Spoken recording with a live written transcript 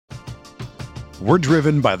We're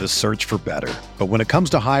driven by the search for better. But when it comes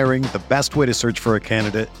to hiring, the best way to search for a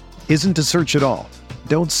candidate isn't to search at all.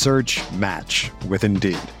 Don't search, match with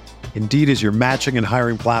Indeed. Indeed is your matching and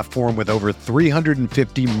hiring platform with over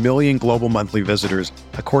 350 million global monthly visitors,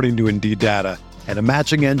 according to Indeed data, and a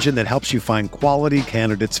matching engine that helps you find quality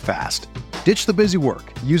candidates fast. Ditch the busy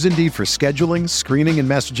work. Use Indeed for scheduling, screening, and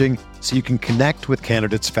messaging so you can connect with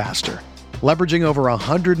candidates faster. Leveraging over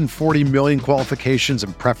 140 million qualifications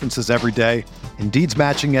and preferences every day, Indeed's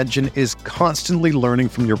matching engine is constantly learning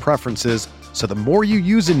from your preferences, so the more you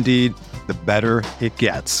use Indeed, the better it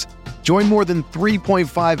gets. Join more than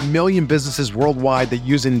 3.5 million businesses worldwide that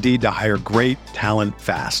use Indeed to hire great talent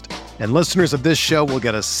fast. And listeners of this show will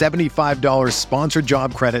get a $75 sponsored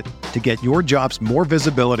job credit to get your jobs more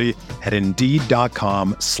visibility at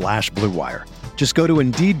Indeed.com/Blue Wire. Just go to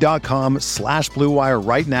Indeed.com/Blue Wire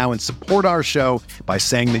right now and support our show by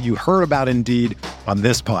saying that you heard about Indeed on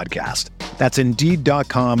this podcast. That's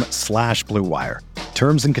Indeed.com/Blue Wire.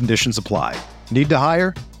 Terms and conditions apply. Need to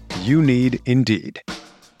hire? You need Indeed.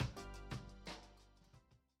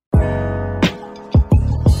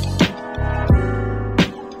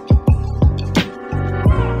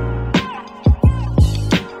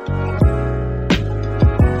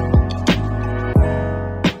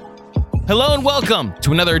 Hello and welcome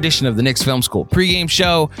to another edition of the Knicks Film School pregame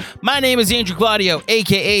show. My name is Andrew Claudio,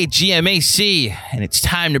 aka GMAC, and it's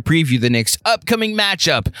time to preview the Knicks' upcoming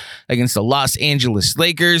matchup against the Los Angeles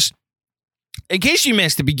Lakers. In case you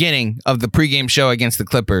missed the beginning of the pregame show against the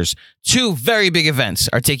Clippers, two very big events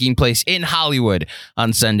are taking place in Hollywood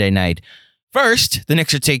on Sunday night. First, the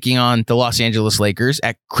Knicks are taking on the Los Angeles Lakers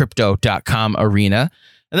at Crypto.com Arena,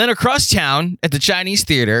 and then across town at the Chinese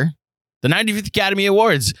Theater, the 95th Academy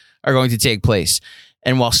Awards are going to take place.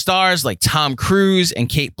 And while stars like Tom Cruise and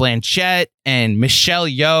Cate Blanchett and Michelle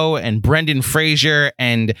Yeoh and Brendan Fraser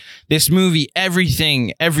and this movie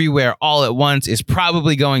Everything, Everywhere, All at Once is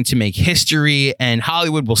probably going to make history, and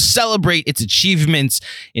Hollywood will celebrate its achievements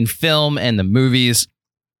in film and the movies,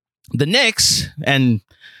 the Knicks, and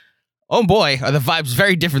oh boy, are the vibes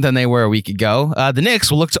very different than they were a week ago. The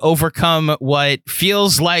Knicks will look to overcome what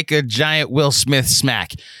feels like a giant Will Smith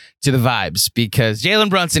smack to the vibes, because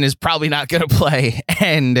Jalen Brunson is probably not going to play.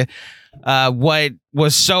 And what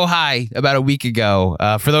was so high about a week ago,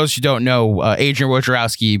 for those who don't know, Adrian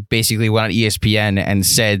Wojnarowski basically went on ESPN and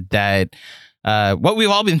said that what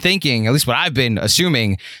we've all been thinking, at least what I've been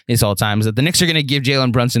assuming this whole time, is that the Knicks are going to give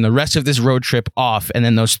Jalen Brunson the rest of this road trip off, and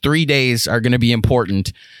then those 3 days are going to be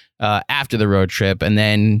important after the road trip, and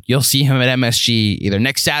then you'll see him at MSG either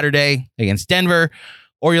next Saturday against Denver,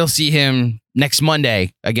 or you'll see him next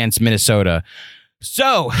Monday against Minnesota.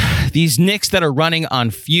 So these Knicks that are running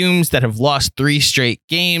on fumes, that have lost 3 straight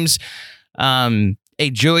games, a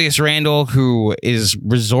Julius Randle who is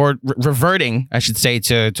reverting, I should say,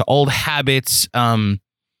 to old habits,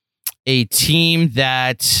 a team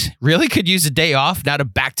that really could use a day off, not a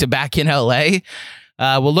back-to-back in LA,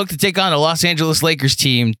 will look to take on a Los Angeles Lakers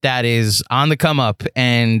team that is on the come up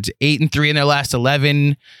and 8-3 in their last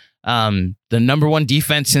 11. The number one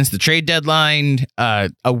defense since the trade deadline,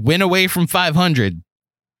 a win away from 500.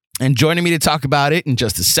 And joining me to talk about it in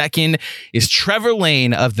just a second is Trevor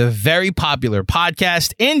Lane of the very popular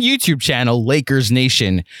podcast and YouTube channel Lakers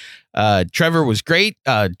Nation. Trevor was great.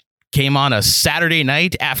 Came on a Saturday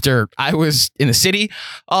night after I was in the city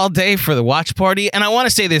all day for the watch party. And I want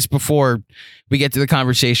to say this before we get to the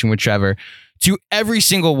conversation with Trevor. To every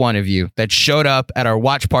single one of you that showed up at our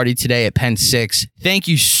watch party today at Penn 6, thank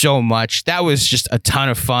you so much. That was just a ton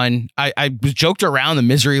of fun. I joked around the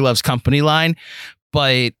misery loves company line,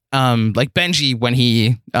 but like Benji, when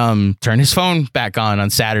he turned his phone back on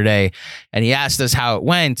Saturday and he asked us how it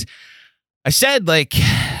went, I said, like,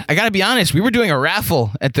 I got to be honest, we were doing a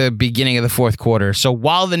raffle at the beginning of the fourth quarter. So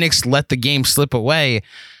while the Knicks let the game slip away,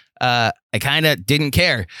 I kind of didn't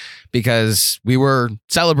care, because we were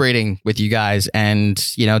celebrating with you guys and,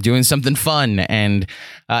 you know, doing something fun. And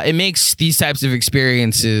it makes these types of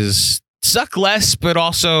experiences suck less, but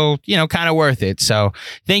also, you know, kind of worth it. So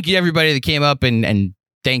thank you to everybody that came up and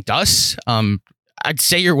thanked us. I'd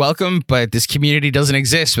say you're welcome, but this community doesn't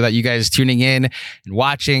exist without you guys tuning in and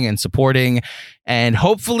watching and supporting. And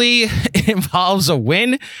hopefully it involves a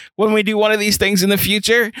win when we do one of these things in the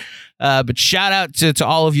future. But shout out to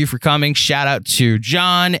all of you for coming. Shout out to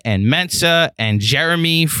John and Mensa and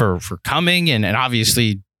Jeremy for coming. And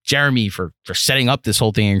obviously Jeremy for setting up this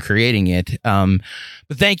whole thing and creating it.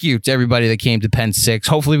 But thank you to everybody that came to Penn 6.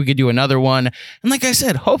 Hopefully we could do another one. And like I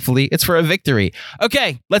said, hopefully it's for a victory.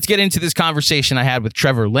 Okay, let's get into this conversation I had with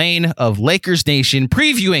Trevor Lane of Lakers Nation,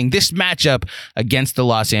 previewing this matchup against the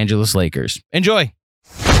Los Angeles Lakers. Enjoy.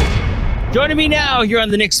 Joining me now here on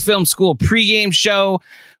the Knicks Film School pregame show.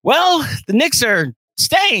 Well, the Knicks are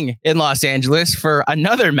staying in Los Angeles for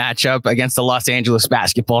another matchup against the Los Angeles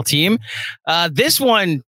basketball team. This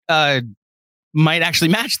one might actually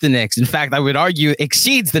match the Knicks. In fact, I would argue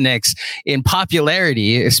exceeds the Knicks in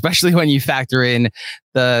popularity, especially when you factor in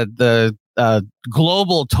the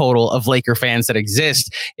global total of Laker fans that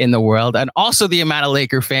exist in the world, and also the amount of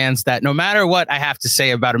Laker fans that no matter what I have to say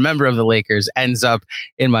about a member of the Lakers ends up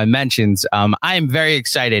in my mentions. I am very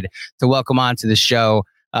excited to welcome onto the show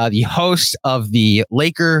the host of the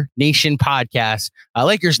Laker Nation podcast,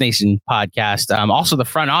 Lakers Nation podcast, also the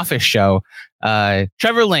front office show,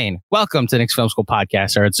 Trevor Lane. Welcome to the Knicks Film School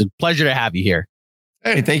podcast, sir. It's a pleasure to have you here.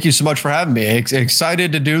 Hey, thank you so much for having me.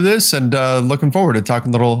 Excited to do this and looking forward to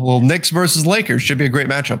talking little Knicks versus Lakers. Should be a great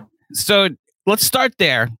matchup. So let's start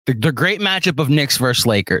there. The great matchup of Knicks versus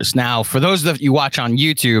Lakers. Now, for those of you watch on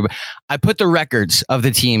YouTube, I put the records of the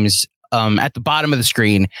teams at the bottom of the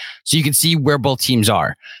screen so you can see where both teams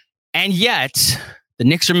are. And yet, the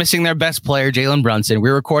Knicks are missing their best player, Jalen Brunson.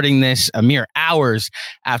 We're recording this a mere hours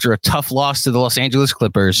after a tough loss to the Los Angeles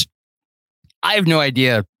Clippers. I have no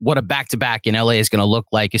idea what a back-to-back in LA is going to look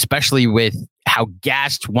like, especially with how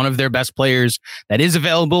gassed one of their best players that is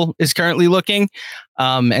available is currently looking,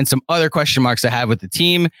 and some other question marks I have with the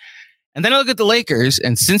team. And then I look at the Lakers,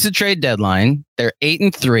 and since the trade deadline, they're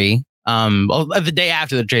 8-3. The day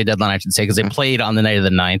after the trade deadline, I should say, because they played on the night of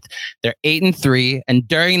the 9th. They're 8-3, and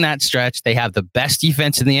during that stretch, they have the best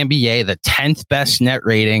defense in the NBA, the 10th best net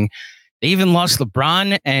rating. They even lost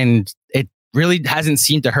LeBron, and it really hasn't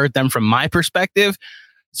seemed to hurt them from my perspective.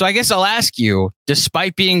 So I guess I'll ask you,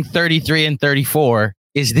 despite being 33-34,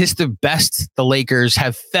 is this the best the Lakers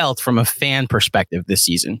have felt from a fan perspective this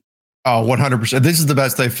season? Oh, 100%. This is the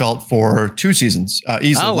best they felt for 2 seasons.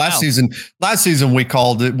 Easily. Oh, last season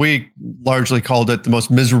we largely called it the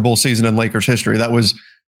most miserable season in Lakers history. That was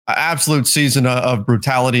an absolute season of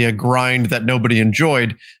brutality, a grind that nobody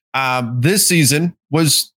enjoyed. This season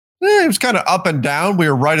was it was kind of up and down. We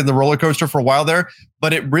were riding the roller coaster for a while there,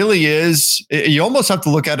 but it really is. You almost have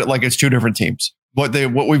to look at it like it's 2 different teams. What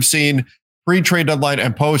we've seen pre-trade deadline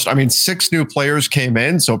and post. I mean, 6 new players came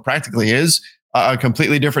in, so it practically is a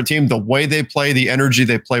completely different team. The way they play, the energy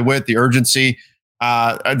they play with, the urgency,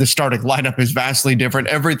 the starting lineup is vastly different.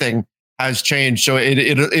 Everything has changed. So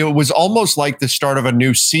it was almost like the start of a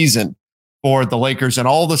new season for the Lakers, and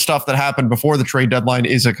all the stuff that happened before the trade deadline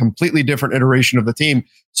is a completely different iteration of the team.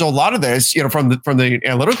 So a lot of this, from the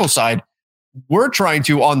analytical side, we're trying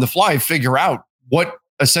to on the fly figure out what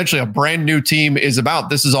essentially a brand new team is about.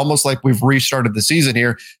 This is almost like we've restarted the season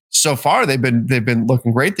here. So far, they've been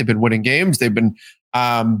looking great. They've been winning games. They've been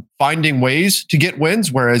finding ways to get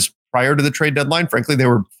wins, whereas prior to the trade deadline, frankly, they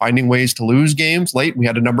were finding ways to lose games late. We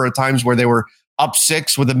had a number of times where they were up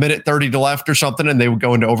 6 with 1:30 left or something, and they would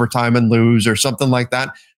go into overtime and lose or something like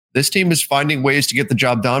that. This team is finding ways to get the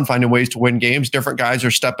job done, finding ways to win games. Different guys are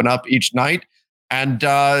stepping up each night. And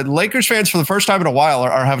Lakers fans, for the first time in a while,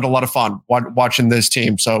 are having a lot of fun watching this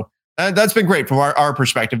team. So that's been great from our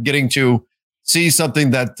perspective, getting to see something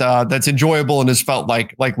that's enjoyable and has felt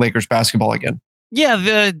like Lakers basketball again. Yeah,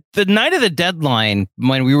 the night of the deadline,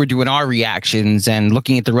 when we were doing our reactions and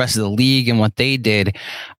looking at the rest of the league and what they did,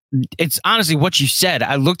 it's honestly what you said.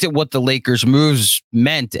 I looked at what the Lakers moves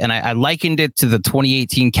meant, and I likened it to the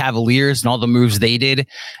 2018 Cavaliers and all the moves they did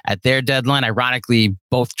at their deadline, ironically,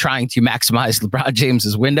 both trying to maximize LeBron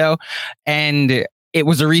James's window. And it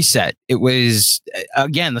was a reset. It was,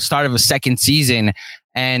 again, the start of a second season.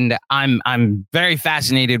 And I'm very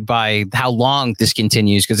fascinated by how long this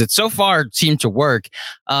continues, because it so far seemed to work.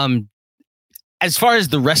 As far as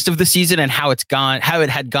the rest of the season and how it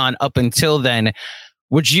had gone up until then,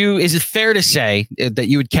 is it fair to say that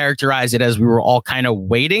you would characterize it as we were all kind of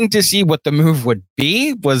waiting to see what the move would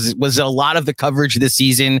be? Was a lot of the coverage this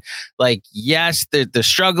season like, yes, they're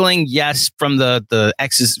struggling, yes, from the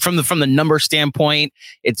X's, from the number standpoint,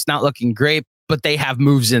 it's not looking great, but they have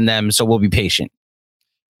moves in them, so we'll be patient.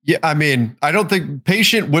 Yeah, I mean, I don't think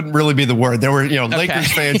patient wouldn't really be the word. There were,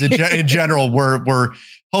 Lakers fans in general were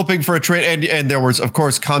hoping for a trade, and there was, of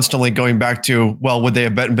course, constantly going back to, well, would they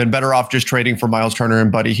have been better off just trading for Miles Turner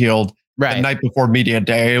and Buddy Hield the night before media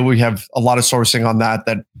day? We have a lot of sourcing on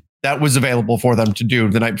that was available for them to do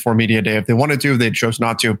the night before media day. If they wanted to, they chose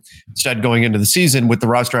not to. Instead, going into the season with the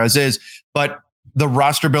roster as is, but the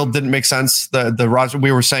roster build didn't make sense. The roster,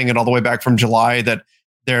 we were saying it all the way back from July that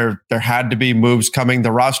there had to be moves coming.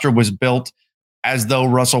 The roster was built as though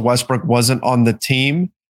Russell Westbrook wasn't on the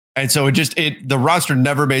team. And so the roster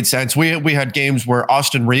never made sense. We had games where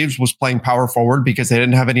Austin Reeves was playing power forward because they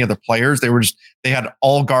didn't have any other players. They had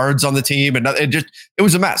all guards on the team, and it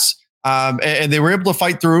was a mess. And they were able to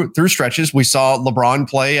fight through stretches. We saw LeBron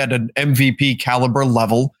play at an MVP caliber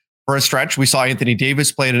level for a stretch. We saw Anthony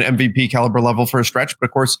Davis play at an MVP caliber level for a stretch. But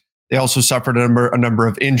of course, they also suffered a number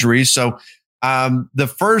of injuries. So the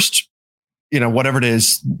first, whatever it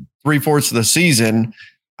is, 3/4 of the season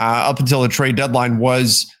up until the trade deadline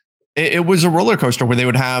it was a roller coaster where they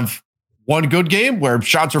would have one good game where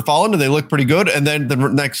shots were falling and they looked pretty good. And then the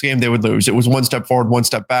next game they would lose. It was one step forward, one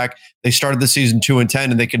step back. They started the season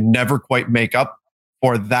 2-10 and they could never quite make up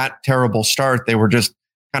for that terrible start. They were just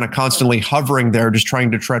kind of constantly hovering there, just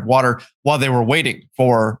trying to tread water while they were waiting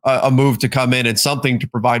for a move to come in and something to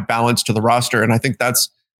provide balance to the roster. And I think that's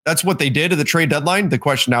what they did at the trade deadline. The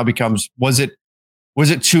question now becomes, was it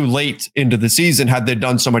too late into the season? Had they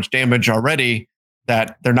done so much damage already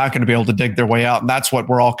that they're not going to be able to dig their way out? And that's what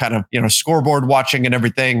we're all kind of, scoreboard watching and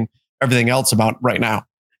everything else about right now.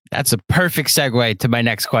 That's a perfect segue to my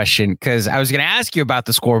next question, because I was going to ask you about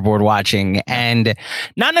the scoreboard watching and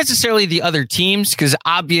not necessarily the other teams, because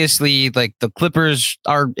obviously like the Clippers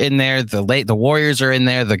are in there, the Warriors are in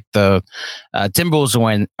there, the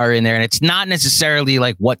Timberwolves are in there, and it's not necessarily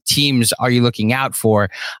like what teams are you looking out for.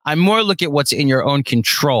 I'm more looking at what's in your own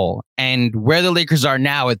control and where the Lakers are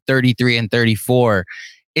now at 33 and 34.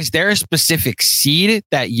 Is there a specific seed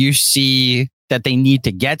that you see that they need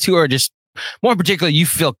to get to, or just more in particular, you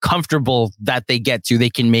feel comfortable that they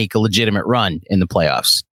can make a legitimate run in the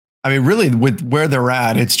playoffs? I mean, really, with where they're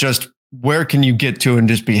at, it's just where can you get to and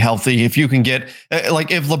just be healthy? If you can get,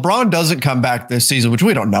 like, if LeBron doesn't come back this season, which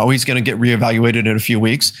we don't know, he's going to get reevaluated in a few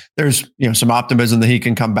weeks. There's, some optimism that he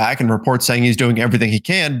can come back and reports saying he's doing everything he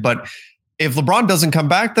can. But if LeBron doesn't come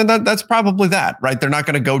back, then that's probably that, right? They're not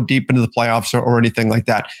going to go deep into the playoffs or anything like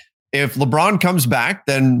that. If LeBron comes back,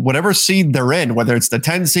 then whatever seed they're in, whether it's the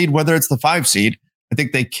 10 seed, whether it's the 5 seed, I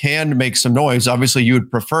think they can make some noise. Obviously, you would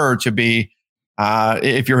prefer to be,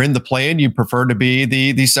 if you're in the play-in, you prefer to be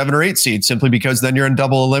the 7 or 8 seed, simply because then you're in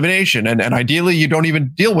double elimination. And ideally, you don't even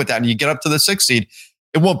deal with that and you get up to the 6 seed.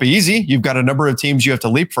 It won't be easy. You've got a number of teams you have to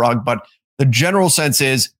leapfrog, but the general sense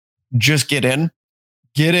is just get in,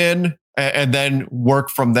 and then work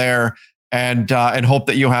from there. And hope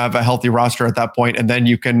that you have a healthy roster at that point, and then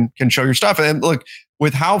you can show your stuff. And look,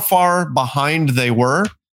 with how far behind they were,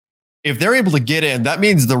 if they're able to get in, that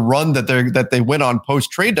means the run that they went on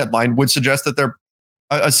post trade deadline would suggest that they're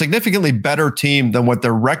a significantly better team than what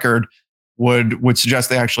their record would suggest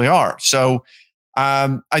they actually are. So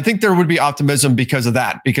I think there would be optimism because of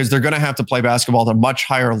that, because they're going to have to play basketball at a much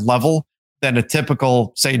higher level than a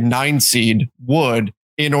typical, say, 9 seed would,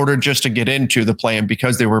 in order just to get into the play-in,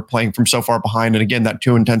 because they were playing from so far behind. And again, that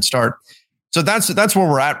 2-10 start. So that's where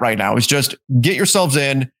we're at right now, is just get yourselves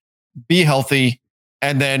in, be healthy,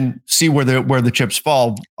 and then see where the chips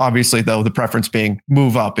fall. Obviously, though, the preference being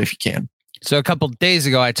move up if you can. So a couple of days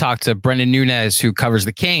ago, I talked to Brendan Nunez, who covers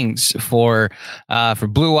the Kings for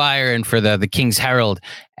Blue Wire and for the Kings Herald.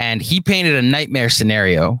 And he painted a nightmare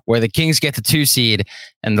scenario where the Kings get the 2 seed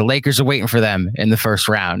and the Lakers are waiting for them in the first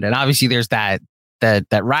round. And obviously there's that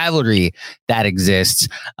rivalry that exists.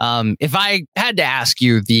 If I had to ask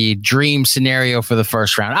you the dream scenario for the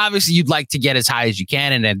first round, obviously you'd like to get as high as you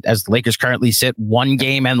can. And as the Lakers currently sit 1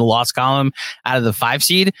 game and the loss column out of the 5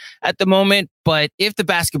 seed at the moment. But if the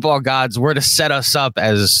basketball gods were to set us up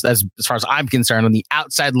as far as I'm concerned, on the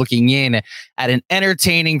outside looking in at an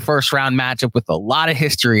entertaining first round matchup with a lot of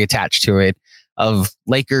history attached to it of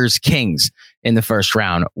Lakers Kings in the first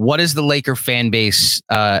round, what is the Laker fan base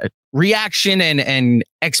reaction and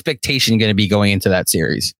expectation going to be going into that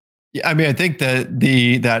series? Yeah, I mean, I think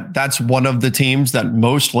that that's one of the teams that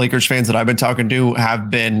most Lakers fans that I've been talking to have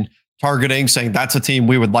been targeting, saying that's a team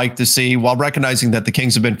we would like to see, while recognizing that the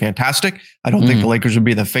Kings have been fantastic. I don't think the Lakers would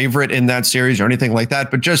be the favorite in that series or anything like that,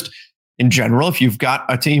 but just in general, if you've got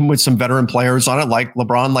a team with some veteran players on it, like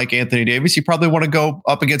LeBron, like Anthony Davis, you probably want to go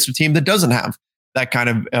up against a team that doesn't have that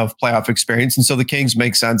kind of playoff experience. And so the Kings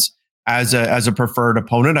make sense as a preferred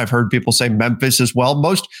opponent. I've heard people say Memphis as well.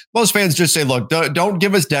 Most fans just say, look, don't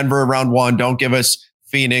give us Denver round 1. Don't give us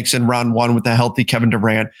Phoenix in round 1 with a healthy Kevin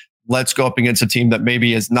Durant. Let's go up against a team that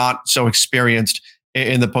maybe is not so experienced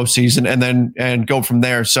in the postseason, and go from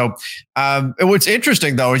there. So what's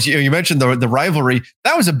interesting, though, is you mentioned the rivalry.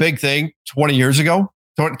 That was a big thing 20 years ago,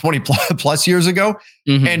 20 plus years ago.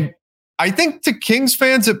 Mm-hmm. And I think to Kings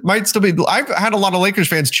fans, it might still be. I've had a lot of Lakers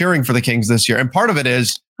fans cheering for the Kings this year. And part of it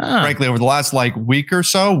is, frankly, over the last week or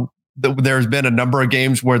so, there's been a number of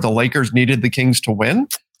games where the Lakers needed the Kings to win.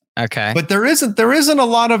 Okay. But there isn't a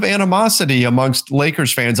lot of animosity amongst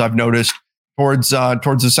Lakers fans, I've noticed, towards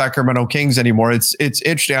the Sacramento Kings anymore. It's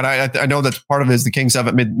interesting. And I know that part of it is the Kings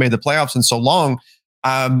haven't made the playoffs in so long.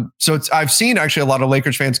 So I've seen actually a lot of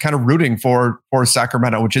Lakers fans kind of rooting for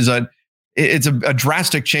Sacramento, which is a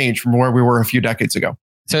drastic change from where we were a few decades ago.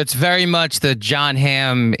 So it's very much the John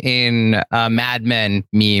Hamm in Mad Men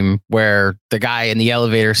meme where the guy in the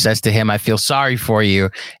elevator says to him, "I feel sorry for you."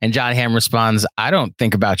 And John Hamm responds, "I don't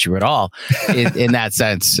think about you at all," in that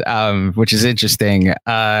sense, which is interesting.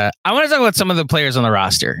 I want to talk about some of the players on the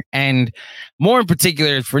roster, and more in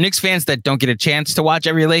particular for Knicks fans that don't get a chance to watch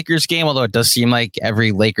every Lakers game, although it does seem like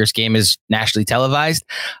every Lakers game is nationally televised.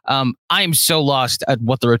 I am so lost at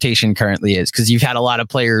what the rotation currently is because you've had a lot of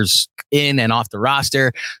players in and off the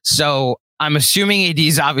roster. So I'm assuming AD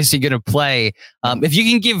is obviously going to play. If you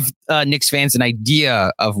can give Knicks fans an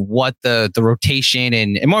idea of what the rotation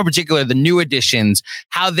and more in particular, the new additions,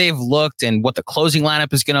 how they've looked and what the closing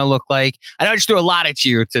lineup is going to look like. I know I just threw a lot at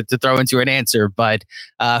you to throw into an answer, but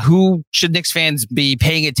who should Knicks fans be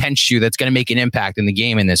paying attention to that's going to make an impact in the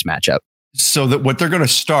game in this matchup? So that what they're going to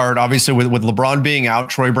start, obviously, with LeBron being out,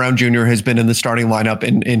 Troy Brown Jr. has been in the starting lineup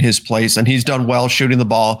in his place, and he's done well shooting the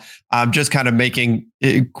ball, just kind of making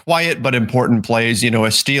quiet but important plays.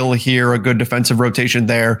 A steal here, a good defensive rotation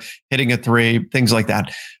there, hitting a three, things like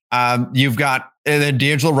that. You've got, and then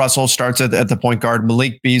D'Angelo Russell starts at the point guard.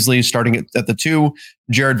 Malik Beasley starting at the 2,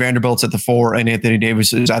 Jared Vanderbilt's at the 4, and Anthony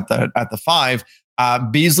Davis is at the 5.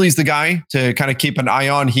 Beasley's the guy to kind of keep an eye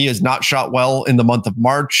on. He has not shot well in the month of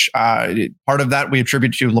March. Part of that we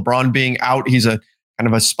attribute to LeBron being out. He's a kind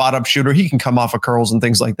of a spot up shooter. He can come off of curls and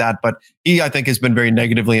things like that, but he, I think, has been very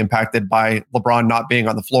negatively impacted by LeBron not being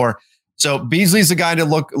on the floor. So Beasley's the guy to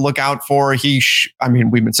look out for.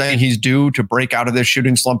 We've been saying he's due to break out of this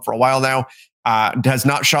shooting slump for a while now. Has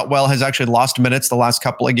not shot well, has actually lost minutes the last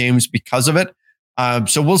couple of games because of it.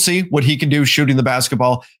 So we'll see what he can do shooting the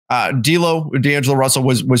basketball. D'Angelo Russell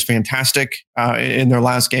was fantastic in their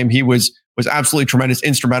last game. He was absolutely tremendous,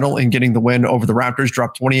 instrumental in getting the win over the Raptors.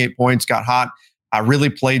 Dropped 28 points, got hot, really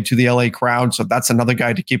played to the LA crowd. So that's another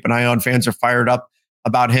guy to keep an eye on. Fans are fired up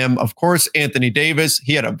about him. Of course, Anthony Davis.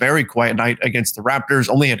 He had a very quiet night against the Raptors.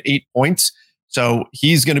 Only had 8 points. So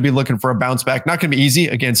he's going to be looking for a bounce back. Not going to be easy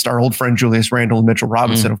against our old friend Julius Randle and Mitchell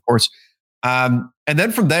Robinson, of course. And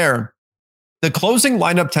then from there, the closing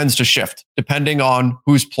lineup tends to shift depending on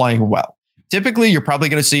who's playing well. Typically, you're probably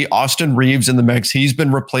going to see Austin Reeves in the mix. He's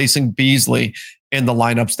been replacing Beasley in the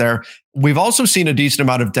lineups there. We've also seen a decent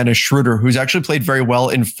amount of Dennis Schroeder, who's actually played very well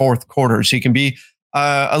in fourth quarters. He can be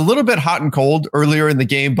a little bit hot and cold earlier in the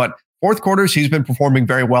game, but fourth quarters, he's been performing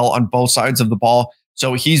very well on both sides of the ball.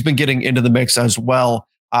 So he's been getting into the mix as well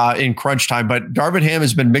in crunch time. But Darvin Ham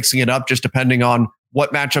has been mixing it up just depending on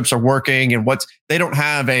what matchups are working and they don't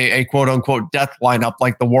have a quote unquote death lineup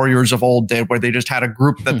like the Warriors of old did, where they just had a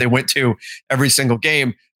group that they went to every single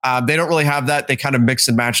game. They don't really have that. They kind of mix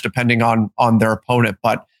and match depending on their opponent.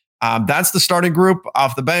 But that's the starting group.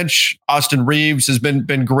 Off the bench, Austin Reeves has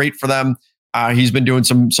been great for them. He's been doing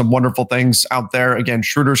some wonderful things out there. Again,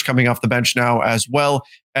 Schroeder's coming off the bench now as well.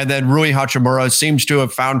 And then Rui Hachimura seems to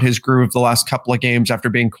have found his groove the last couple of games after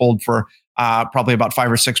being cold for probably about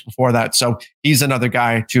 5 or 6 before that. So he's another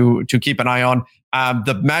guy to keep an eye on.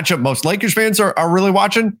 The matchup most Lakers fans are really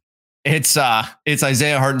watching. It's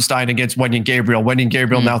Isaiah Hartenstein against Wenyen Gabriel. Wenyen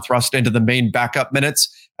Gabriel now thrust into the main backup minutes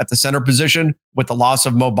at the center position with the loss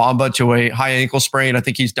of Mo Bamba to a high ankle sprain. I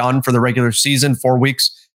think he's done for the regular season, 4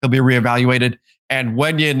 weeks. He'll be reevaluated. And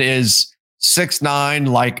Wenyen is 6'9",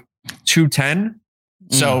 like 210.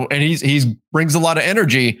 So, and he's brings a lot of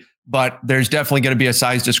energy, but there's definitely going to be a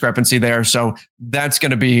size discrepancy there. So that's going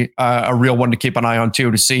to be a real one to keep an eye on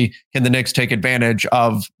too, to see can the Knicks take advantage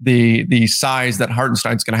of the size that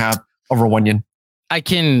Hartenstein's going to have over Wenyen. I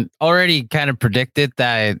can already kind of predict it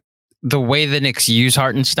that the way the Knicks use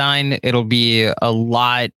Hartenstein, it'll be a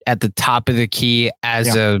lot at the top of the key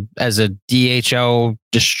as a DHO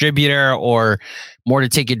distributor, or more to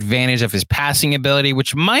take advantage of his passing ability,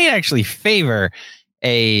 which might actually favor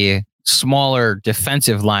a smaller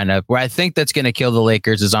defensive lineup. Where I think that's going to kill the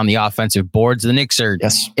Lakers is on the offensive boards. The Knicks are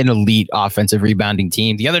an elite offensive rebounding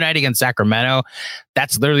team. The other night against Sacramento,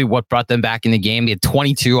 that's literally what brought them back in the game. They had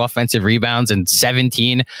 22 offensive rebounds and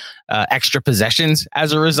 17 extra possessions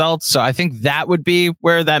as a result. So I think that would be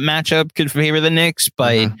where that matchup could favor the Knicks.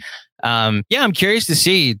 But I'm curious to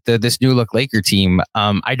see this new look Laker team.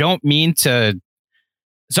 I don't mean to.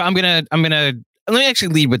 So I'm gonna. Let me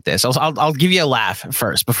actually lead with this. I'll give you a laugh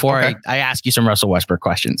first before I ask you some Russell Westbrook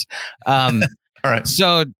questions. All right.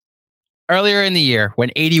 So earlier in the year when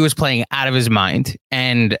AD was playing out of his mind,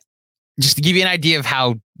 and just to give you an idea of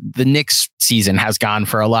how the Knicks season has gone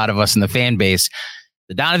for a lot of us in the fan base,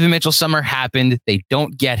 the Donovan Mitchell summer happened. They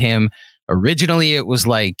don't get him. Originally, it was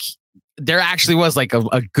like there actually was like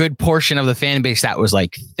a good portion of the fan base that was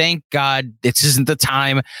like, thank God this isn't the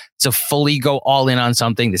time to fully go all in on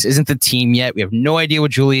something. This isn't the team yet. We have no idea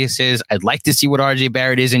what Julius is. I'd like to see what RJ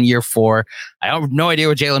Barrett is in year 4. I have no idea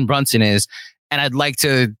what Jalen Brunson is. And I'd like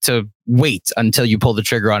to wait until you pull the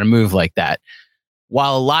trigger on a move like that.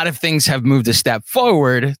 While a lot of things have moved a step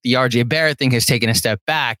forward, the RJ Barrett thing has taken a step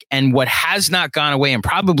back. And what has not gone away and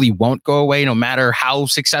probably won't go away no matter how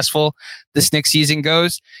successful this next season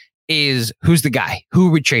goes is who's the guy? Who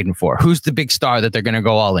are we trading for? Who's the big star that they're going to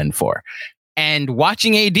go all in for? And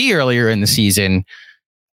watching AD earlier in the season,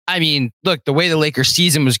 I mean, look, the way the Lakers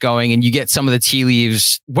season was going and you get some of the tea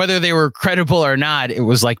leaves, whether they were credible or not, it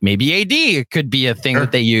was like maybe AD could be a thing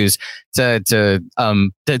that they use to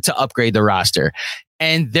upgrade the roster.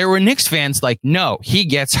 And there were Knicks fans like, no, he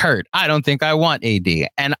gets hurt. I don't think I want AD.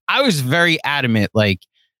 And I was very adamant. Like,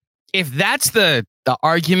 if that's the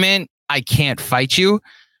argument, I can't fight you.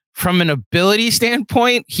 From an ability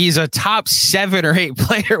standpoint, he's a top 7 or 8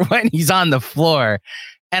 player when he's on the floor.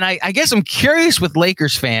 And I guess I'm curious with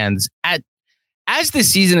Lakers fans as this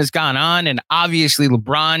season has gone on, and obviously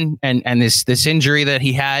LeBron and this injury that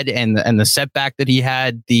he had and the setback that he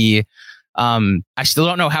had, I still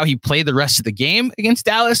don't know how he played the rest of the game against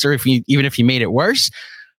Dallas, or if he made it worse.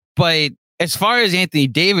 But as far as Anthony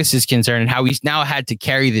Davis is concerned and how he's now had to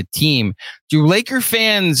carry the team, do Laker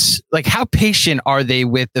fans, like, how patient are they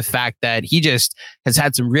with the fact that he just has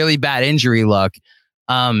had some really bad injury luck?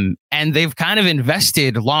 And they've kind of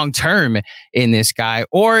invested long term in this guy,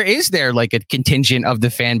 or is there like a contingent of the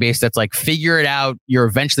fan base that's like, figure it out, you're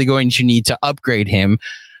eventually going to need to upgrade him?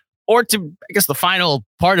 Or I guess the final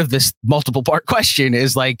part of this multiple part question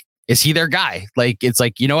is like, is he their guy? Like, it's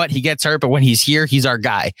like, you know what, he gets hurt, but when he's here, he's our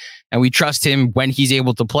guy, and we trust him when he's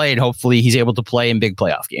able to play, and hopefully he's able to play in big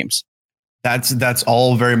playoff games. That's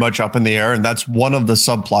all very much up in the air. And that's one of the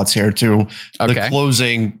subplots here to the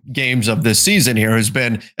closing games of this season here has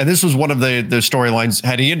been, and this was one of the storylines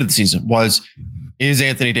heading into the season was, is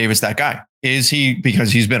Anthony Davis that guy? Is he,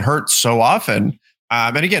 because he's been hurt so often?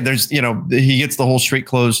 And again, there's, he gets the whole street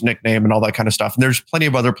clothes nickname and all that kind of stuff. And there's plenty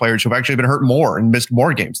of other players who've actually been hurt more and missed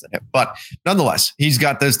more games than him. But nonetheless, he's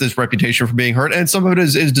got this reputation for being hurt, and some of it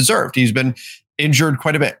is deserved. He's been injured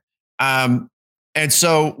quite a bit. And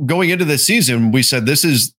so going into this season, we said this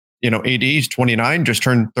is, AD's 29, just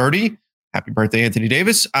turned 30. Happy birthday, Anthony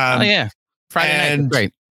Davis. Friday night,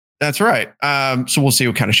 great. That's right. So we'll see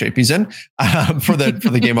what kind of shape he's in for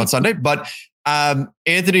the game on Sunday. But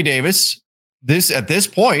Anthony Davis, at this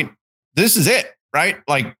point, this is it, right?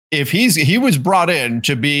 Like, if he was brought in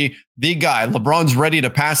to be the guy, LeBron's ready to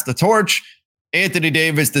pass the torch. Anthony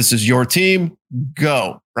Davis, this is your team,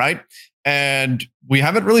 go, right? And we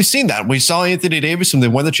haven't really seen that. We saw Anthony Davis when they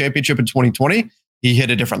won the championship in 2020. He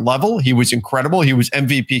hit a different level. He was incredible. He was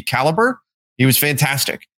MVP caliber. He was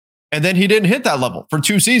fantastic. And then he didn't hit that level for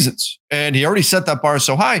 2 seasons. And he already set that bar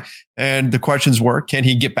so high. And the questions were, can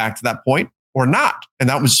he get back to that point or not? And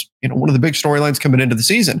that was, one of the big storylines coming into the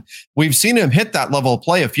season. We've seen him hit that level of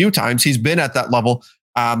play a few times. He's been at that level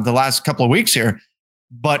the last couple of weeks here.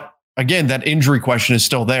 But again, that injury question is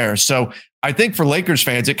still there. So I think for Lakers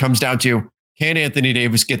fans, it comes down to, can Anthony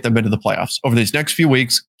Davis get them into the playoffs over these next few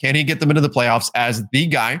weeks? Can he get them into the playoffs as the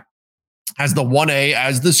guy, as the 1A,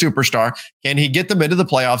 as the superstar? Can he get them into the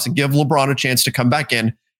playoffs and give LeBron a chance to come back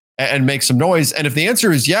in and make some noise? And if the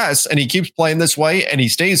answer is yes, and he keeps playing this way and he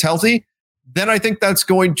stays healthy, then I think that's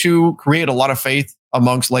going to create a lot of faith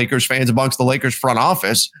amongst Lakers fans, amongst the Lakers front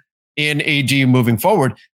office in AD moving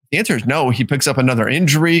forward. The answer is no. He picks up another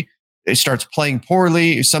injury, he starts playing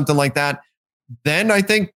poorly, something like that. Then I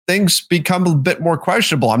think things become a bit more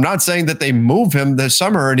questionable. I'm not saying that they move him this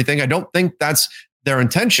summer or anything. I don't think that's their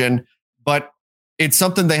intention, but it's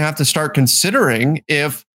something they have to start considering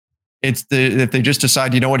if they just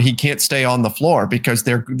decide, he can't stay on the floor, because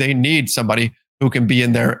they need somebody who can be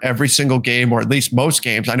in there every single game, or at least most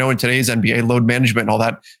games. I know in today's NBA, load management and all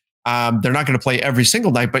that, they're not going to play every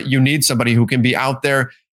single night, but you need somebody who can be out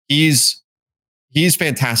there. He's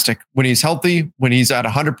fantastic when he's healthy, when he's at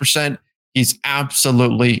 100%. He's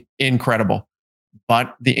absolutely incredible.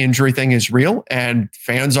 But the injury thing is real, and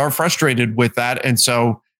fans are frustrated with that. And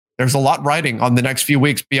so there's a lot riding on the next few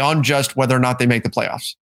weeks beyond just whether or not they make the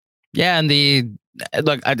playoffs. Yeah, and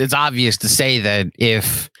it's obvious to say that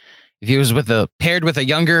if he was paired with a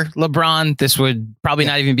younger LeBron, this would probably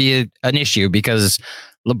not even be an issue, because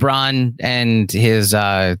LeBron and his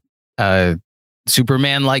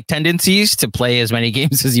Superman-like tendencies to play as many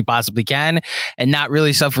games as he possibly can and not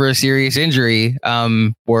really suffer a serious injury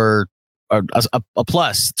were a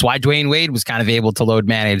plus. It's why Dwayne Wade was kind of able to load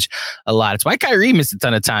manage a lot. It's why Kyrie missed a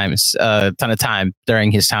ton of time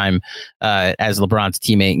during his time as LeBron's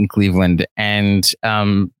teammate in Cleveland. And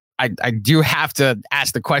I do have to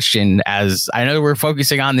ask the question, as I know we're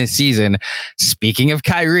focusing on this season. Speaking of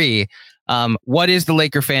Kyrie, what is the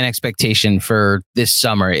Laker fan expectation for this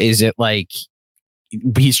summer? Is it like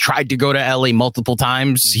he's tried to go to LA multiple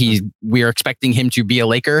times? We are expecting him to be a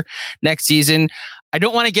Laker next season. I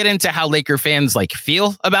don't want to get into how Laker fans like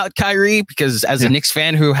feel about Kyrie, because as a Knicks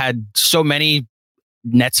fan who had so many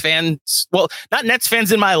Nets fans, well, not Nets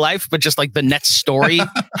fans in my life, but just like the Nets story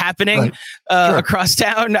happening across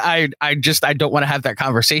town, I don't want to have that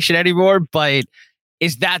conversation anymore. But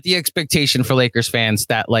is that the expectation for Lakers fans,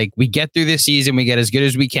 that like we get through this season, we get as good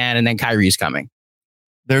as we can, and then Kyrie's coming?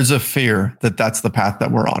 There's a fear that that's the path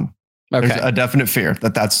that we're on. Okay. There's a definite fear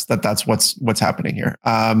that that's what's happening here.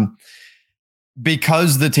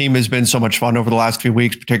 Because the team has been so much fun over the last few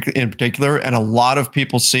weeks, in particular, and a lot of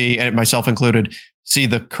people see, and myself included, see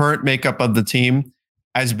the current makeup of the team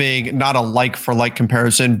as being not a like for like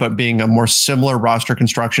comparison, but being a more similar roster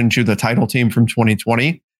construction to the title team from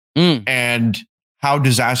 2020. And how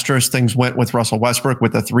disastrous things went with Russell Westbrook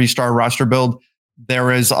with a 3-star roster build.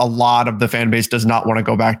 There is a lot of the fan base does not want to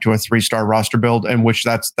go back to a 3-star roster build, in which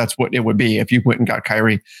that's what it would be if you went and got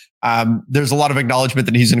Kyrie. There's a lot of acknowledgement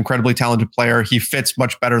that he's an incredibly talented player. He fits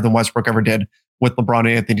much better than Westbrook ever did with LeBron and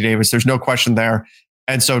Anthony Davis. There's no question there.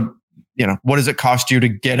 And so, what does it cost you to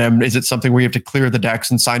get him? Is it something where you have to clear the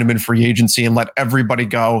decks and sign him in free agency and let everybody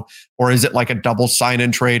go? Or is it like a double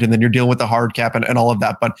sign-in trade and then you're dealing with the hard cap and all of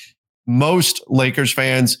that? But most Lakers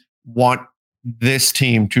fans want this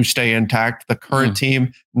team to stay intact, the current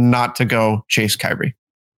team, not to go chase Kyrie.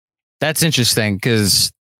 That's interesting,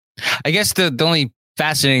 because I guess the only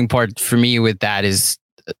fascinating part for me with that is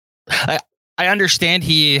I understand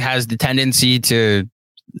he has the tendency to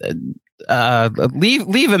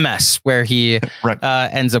leave a mess where he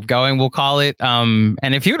ends up going, we'll call it. And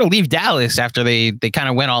if he were to leave Dallas after they kind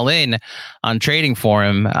of went all in on trading for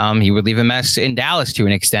him, he would leave a mess in Dallas to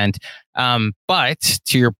an extent. But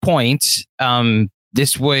to your point,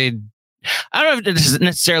 this would, I don't know if it doesn't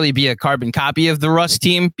necessarily be a carbon copy of the Russ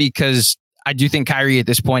team, because I do think Kyrie at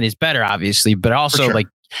this point is better, obviously, but also like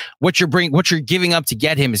what you're giving up to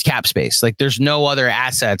get him is cap space. Like there's no other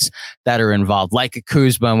assets that are involved, like a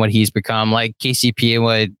Kuzma and what he's become, like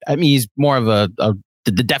KCP and he's more of the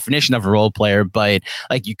definition of a role player, but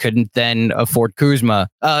like you couldn't then afford Kuzma,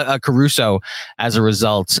 Caruso as a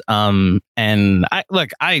result. And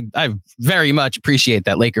I very much appreciate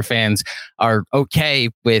that Laker fans are okay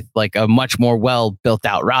with like a much more well built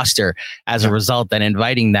out roster as a result than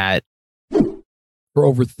inviting that. For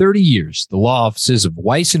over 30 years, the law offices of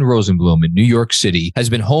Weiss and Rosenblum in New York City has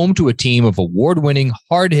been home to a team of award-winning,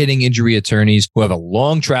 hard-hitting injury attorneys who have a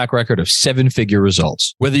long track record of 7-figure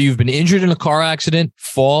results. Whether you've been injured in a car accident,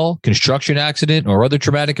 fall, construction accident, or other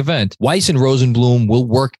traumatic event, Weiss and Rosenblum will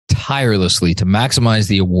work tirelessly to maximize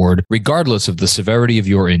the award regardless of the severity of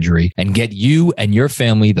your injury and get you and your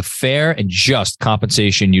family the fair and just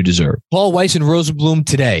compensation you deserve. Call Weiss and Rosenblum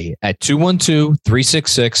today at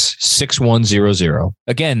 212-366-6100.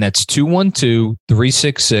 Again, that's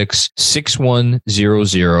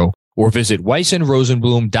 212-366-6100, or visit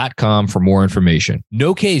weissandrosenblum.com for more information.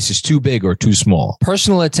 No case is too big or too small.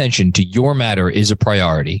 Personal attention to your matter is a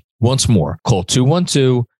priority. Once more, call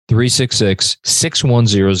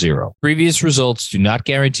 212-366-6100. Previous results do not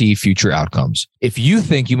guarantee future outcomes. If you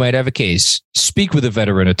think you might have a case, speak with a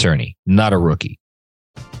veteran attorney, not a rookie.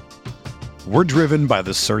 We're driven by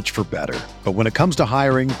the search for better. But when it comes to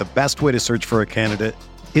hiring, the best way to search for a candidate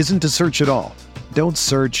isn't to search at all. Don't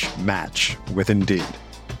search, match with Indeed.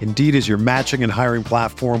 Indeed is your matching and hiring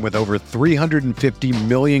platform with over 350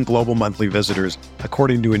 million global monthly visitors,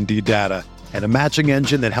 according to Indeed data, and a matching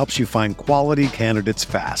engine that helps you find quality candidates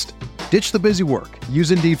fast. Ditch the busy work. Use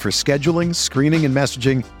Indeed for scheduling, screening, and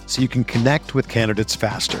messaging so you can connect with candidates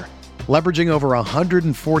faster. Leveraging over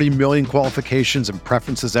 140 million qualifications and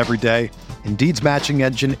preferences every day, Indeed's matching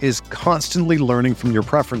engine is constantly learning from your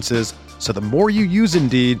preferences, so the more you use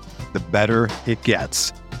Indeed, the better it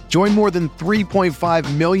gets. Join more than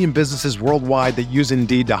 3.5 million businesses worldwide that use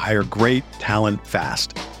Indeed to hire great talent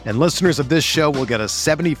fast. And listeners of this show will get a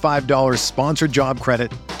 $75 sponsored job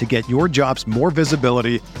credit to get your jobs more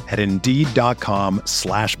visibility at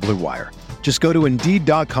Indeed.com/Blue Wire. Just go to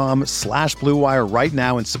Indeed.com/Blue Wire right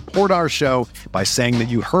now and support our show by saying that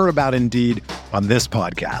you heard about Indeed on this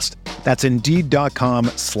podcast. That's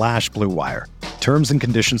Indeed.com/Blue Wire. Terms and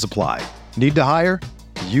conditions apply. Need to hire?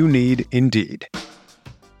 You need Indeed.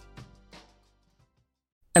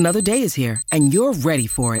 Another day is here, and you're ready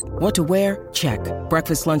for it. What to wear? Check.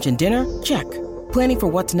 Breakfast, lunch, and dinner? Check. Planning for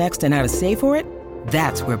what's next and how to save for it?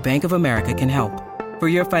 That's where Bank of America can help. For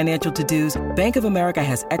your financial to-dos, Bank of America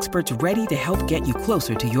has experts ready to help get you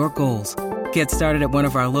closer to your goals. Get started at one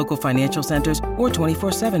of our local financial centers or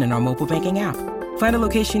 24/7 in our mobile banking app. Find a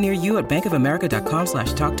location near you at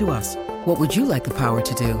bankofamerica.com/talktous. What would you like the power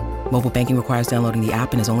to do? Mobile banking requires downloading the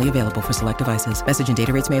app and is only available for select devices. Message and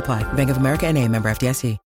data rates may apply. Bank of America N.A., member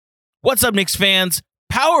FDIC. What's up, Knicks fans?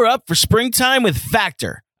 Power up for springtime with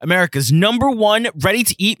Factor, America's #1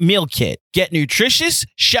 ready-to-eat meal kit. Get nutritious,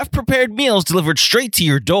 chef-prepared meals delivered straight to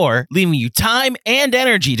your door, leaving you time and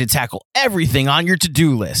energy to tackle everything on your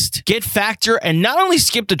to-do list. Get Factor and not only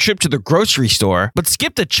skip the trip to the grocery store, but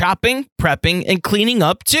skip the chopping, prepping, and cleaning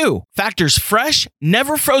up too. Factor's fresh,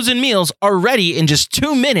 never frozen meals are ready in just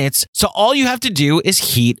 2 minutes, so all you have to do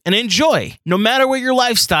is heat and enjoy. No matter what your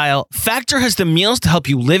lifestyle, Factor has the meals to help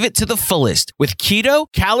you live it to the fullest, with keto,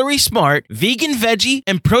 calorie smart, vegan, veggie,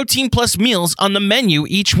 and protein plus meals on the menu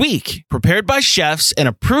each week. Prepared by chefs and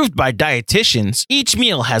approved by dietitians, each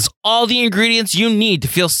meal has all the ingredients you need to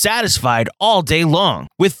feel satisfied all day long.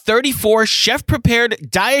 With 34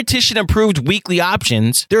 chef-prepared, dietitian-approved weekly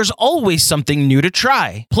options, there's always something new to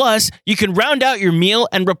try. Plus, you can round out your meal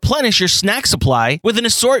and replenish your snack supply with an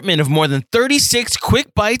assortment of more than 36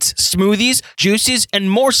 quick bites, smoothies, juices,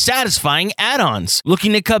 and more satisfying add-ons.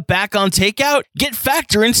 Looking to cut back on takeout? Get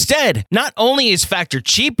Factor instead. Not only is Factor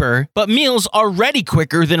cheaper, but meals are ready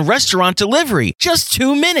quicker than restaurant delivery. Just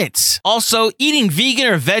 2 minutes. Also, eating vegan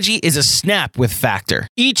or veggie is a snap with Factor.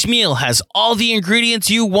 Each meal has all the ingredients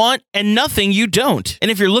you want and nothing you don't.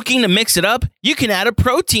 And if you're looking to mix it up, you can add a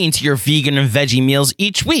protein to your vegan and veggie meals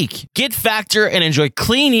each week. Get Factor and enjoy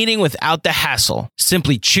clean eating without the hassle.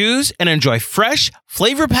 Simply choose and enjoy fresh,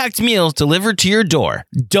 flavor-packed meals delivered to your door.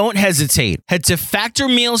 Don't hesitate. Head to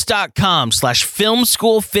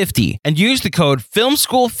factormeals.com/filmschool50 and use the code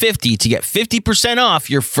filmschool50 to get 50% off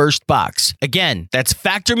your first box. Again, that's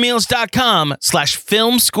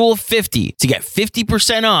factormeals.com/filmschool50 to get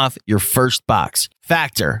 50% off your first box.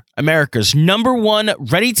 Factor, America's #1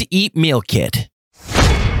 ready-to-eat meal kit.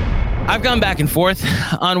 I've gone back and forth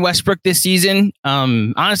on Westbrook this season.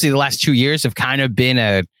 Honestly, the last 2 years have kind of been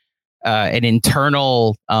an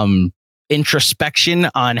internal introspection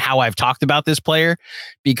on how I've talked about this player,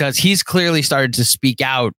 because he's clearly started to speak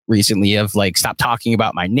out recently of like, stop talking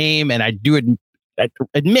about my name. And I do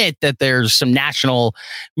admit that there's some national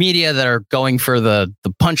media that are going for the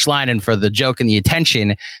punchline and for the joke and the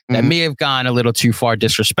attention that may have gone a little too far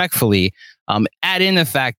disrespectfully. Add in the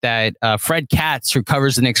fact that Fred Katz, who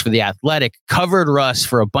covers the Knicks for The Athletic, covered Russ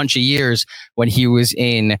for a bunch of years when he was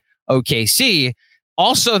in OKC,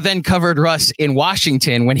 also then covered Russ in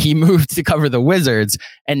Washington when he moved to cover the Wizards,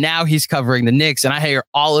 and now he's covering the Knicks. And I hear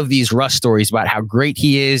all of these Russ stories about how great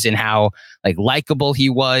he is and how like likable he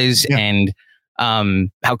was, and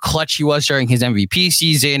how clutch he was during his MVP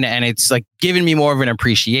season. And it's like giving me more of an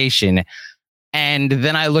appreciation. And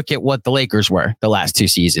then I look at what the Lakers were the last 2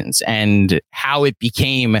 seasons and how it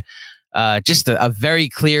became just a very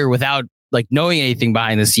clear, without like knowing anything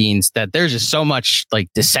behind the scenes, that there's just so much like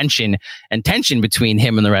dissension and tension between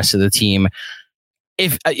him and the rest of the team.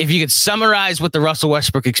 If you could summarize what the Russell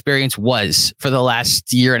Westbrook experience was for the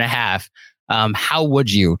last year and a half, how would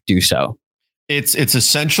you do so? It's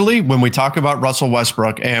essentially, when we talk about Russell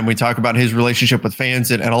Westbrook and we talk about his relationship with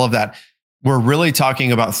fans and all of that, we're really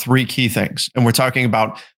talking about 3 key things. And we're talking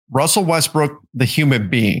about Russell Westbrook, the human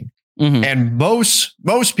being. And most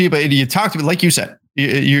people, you talk to, like you said,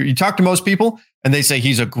 you talk to most people and they say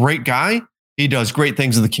he's a great guy. He does great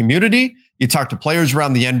things in the community. You talk to players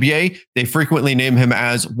around the NBA, they frequently name him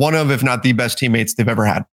as one of, if not the best teammates they've ever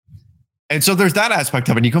had. And so there's that aspect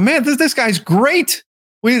of it. And you go, man, this guy's great.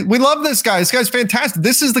 We love this guy. This guy's fantastic.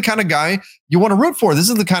 This is the kind of guy you want to root for. This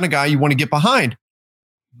is the kind of guy you want to get behind.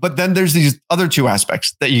 But then there's these other 2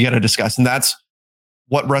 aspects that you got to discuss. And that's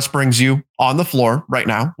what Russ brings you on the floor right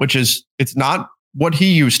now, which is it's not what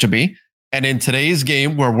he used to be. And in today's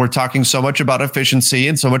game, where we're talking so much about efficiency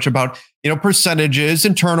and so much about, percentages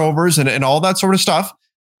and turnovers and all that sort of stuff,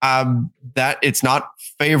 that it's not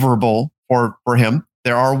favorable for him.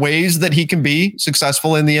 There are ways that he can be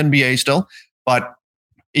successful in the NBA still, but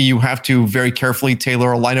you have to very carefully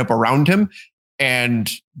tailor a lineup around him. And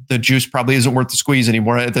the juice probably isn't worth the squeeze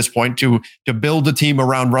anymore at this point. To build a team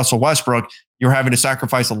around Russell Westbrook, you're having to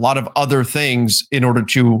sacrifice a lot of other things in order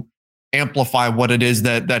to amplify what it is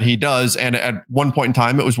that he does. And at one point in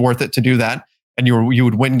time, it was worth it to do that. And you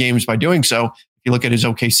would win games by doing so. If you look at his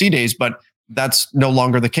OKC days, but that's no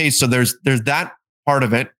longer the case. So there's that part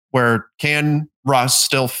of it. where can Russ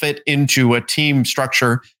still fit into a team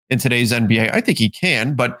structure in today's NBA? I think he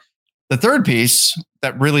can, but the third piece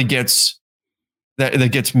that really gets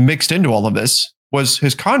mixed into all of this was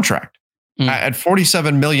his contract. At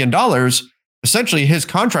 $47 million, essentially his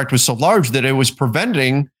contract was so large that it was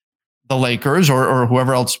preventing the Lakers or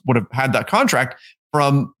whoever else would have had that contract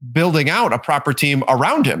from building out a proper team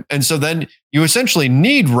around him. And so then you essentially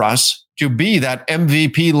need Russ to be that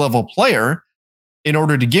MVP level player in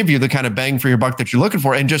order to give you the kind of bang for your buck that you're looking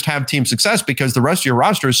for and just have team success, because the rest of your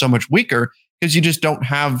roster is so much weaker because you just don't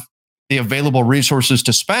have the available resources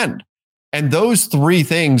to spend. And those three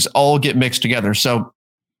things all get mixed together. So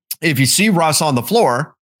if you see Russ on the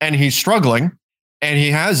floor and he's struggling and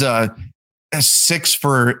he has a 6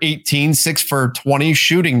 for 18, 6 for 20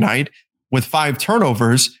 shooting night with 5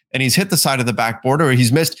 turnovers, and he's hit the side of the backboard, or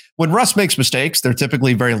he's missed. When Russ makes mistakes, they're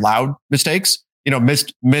typically very loud mistakes,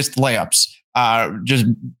 missed layups, just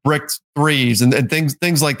bricked threes and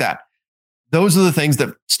things like that. Those are the things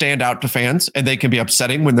that stand out to fans, and they can be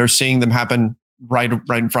upsetting when they're seeing them happen right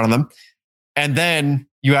in front of them. And then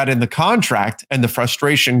you add in the contract and the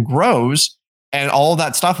frustration grows, and all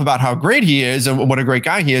that stuff about how great he is and what a great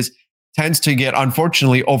guy he is tends to get,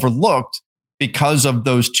 unfortunately, overlooked because of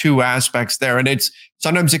those two aspects there. And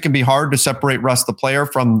sometimes it can be hard to separate Russ, the player,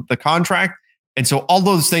 from the contract. And so all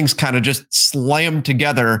those things kind of just slam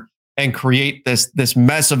together and create this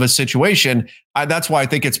mess of a situation. That's why I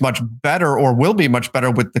think it's much better, or will be much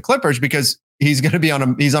better, with the Clippers, because he's going to be on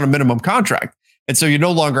a minimum contract. And so you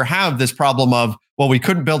no longer have this problem of, well, we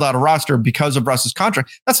couldn't build out a roster because of Russ's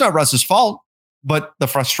contract. That's not Russ's fault, but the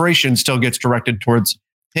frustration still gets directed towards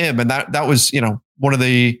him. And that was, one of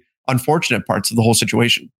the unfortunate parts of the whole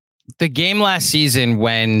situation. The game last season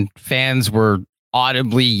when fans were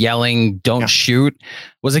audibly yelling, "Don't shoot,"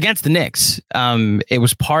 was against the Knicks. It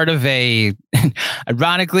was part of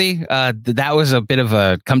ironically, that was a bit of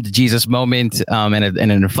a come to Jesus moment and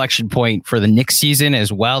an inflection point for the Knicks season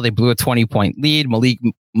as well. They blew a 20-point lead. Malik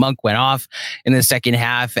Monk went off in the second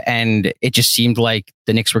half, and it just seemed like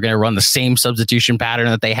the Knicks were going to run the same substitution pattern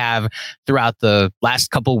that they have throughout the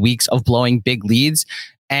last couple of weeks of blowing big leads.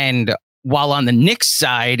 And while on the Knicks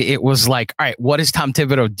side, it was like, all right, what is Tom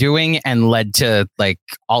Thibodeau doing? And led to like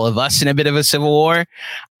all of us in a bit of a civil war.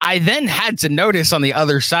 I then had to notice on the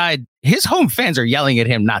other side, his home fans are yelling at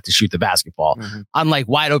him not to shoot the basketball on like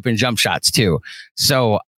wide open jump shots too.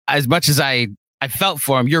 So as much as I felt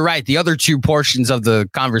for him, you're right. The other two portions of the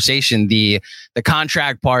conversation, the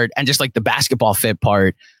contract part and just like the basketball fit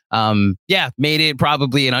part, made it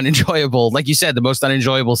probably an unenjoyable, like you said, the most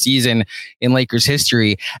unenjoyable season in Lakers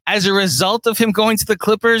history. As a result of him going to the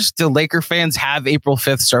Clippers, do Laker fans have April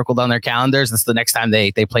 5th circled on their calendars? That's the next time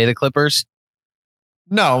they play the Clippers?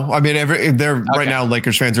 No, I mean, right now,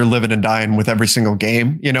 Lakers fans are living and dying with every single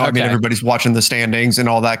game. I mean, everybody's watching the standings and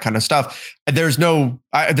all that kind of stuff. There's no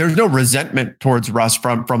resentment towards Russ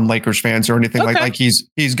from Lakers fans or anything like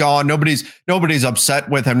he's gone. Nobody's upset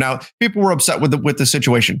with him. Now, people were upset with the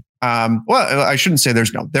situation. Well, I shouldn't say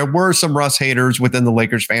there were some Russ haters within the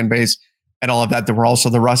Lakers fan base and all of that. There were also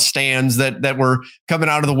the Russ stands that were coming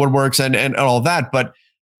out of the woodworks and all of that. But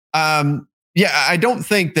I don't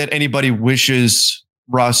think that anybody wishes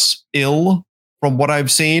Russ ill from what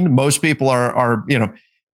I've seen. Most people are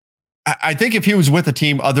I think if he was with a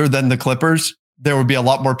team other than the Clippers, there would be a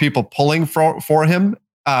lot more people pulling for him.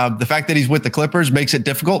 The fact that he's with the Clippers makes it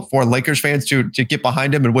difficult for Lakers fans to get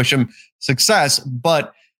behind him and wish him success.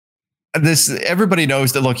 But everybody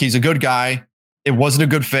knows that, look, he's a good guy. It wasn't a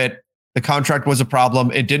good fit. The contract was a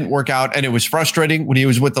problem. It didn't work out. And it was frustrating when he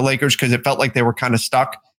was with the Lakers because it felt like they were kind of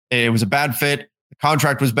stuck. It was a bad fit. The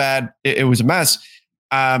contract was bad. It was a mess.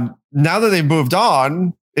 Now that they've moved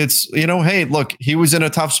on, it's, hey, look, he was in a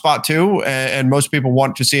tough spot too. And most people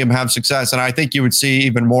want to see him have success. And I think you would see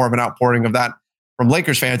even more of an outpouring of that from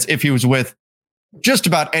Lakers fans if he was with just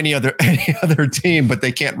about any other team, but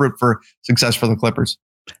they can't root for success for the Clippers.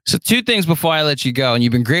 So 2 things before I let you go, and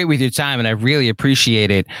you've been great with your time and I really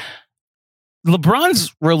appreciate it.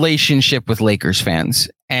 LeBron's relationship with Lakers fans,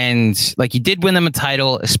 and like he did win them a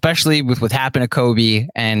title, especially with what happened to Kobe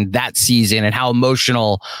and that season and how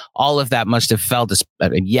emotional all of that must have felt.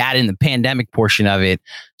 Yet in the pandemic portion of it.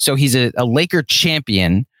 So he's a Laker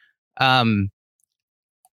champion. I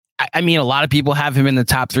mean, a lot of people have him in the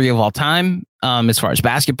top 3 of all time as far as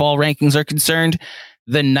basketball rankings are concerned.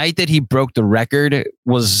 The night that he broke the record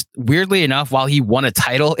was, weirdly enough, while he won a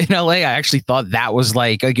title in LA, I actually thought that was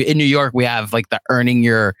like in New York, we have like the earning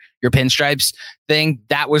your pinstripes thing.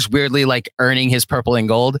 That was weirdly like earning his purple and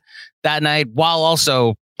gold that night, while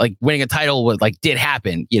also like winning a title did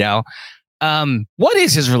happen, What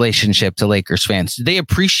is his relationship to Lakers fans? Do they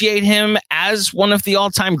appreciate him as one of the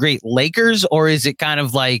all-time great Lakers, or is it kind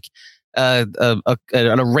of like an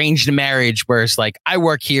arranged marriage where it's like, I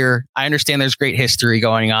work here, I understand there's great history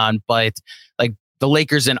going on, but like the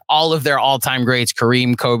Lakers and all of their all-time greats,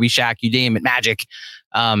 Kareem, Kobe, Shaq, you name it, Magic,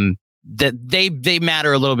 that they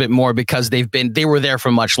matter a little bit more because they were there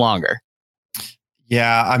for much longer.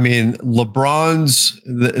 Yeah, I mean,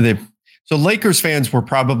 so Lakers fans were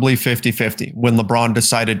probably 50-50 when LeBron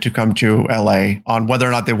decided to come to LA on whether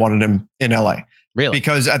or not they wanted him in LA. Really?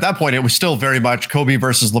 Because at that point, it was still very much Kobe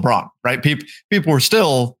versus LeBron, right? People were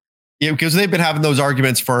still, because they've been having those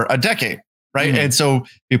arguments for a decade, right? Mm-hmm. And so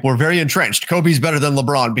people were very entrenched. Kobe's better than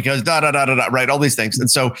LeBron because right? All these things.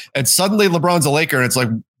 And suddenly LeBron's a Laker, and it's like,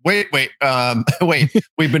 wait.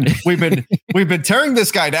 We've been tearing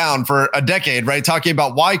this guy down for a decade, right? Talking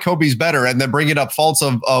about why Kobe's better, and then bringing up faults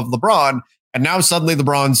of LeBron, and now suddenly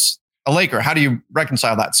LeBron's a Laker. How do you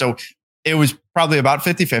reconcile that? So it was probably about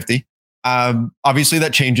 50-50. Obviously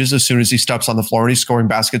that changes as soon as he steps on the floor and he's scoring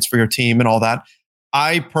baskets for your team and all that.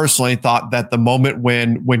 I personally thought that the moment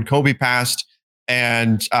when Kobe passed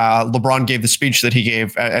and LeBron gave the speech that he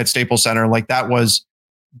gave at Staples Center, like that was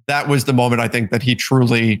the moment I think that he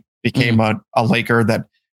truly became a Laker, that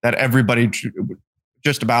everybody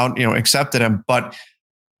just about, accepted him. But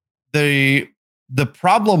the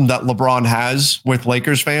problem that LeBron has with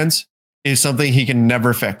Lakers fans is something he can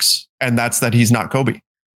never fix. And that's that he's not Kobe.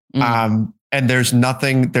 And there's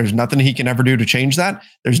nothing he can ever do to change that.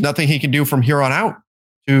 There's nothing he can do from here on out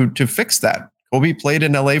to fix that. Kobe played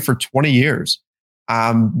in LA for 20 years.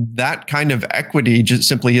 That kind of equity just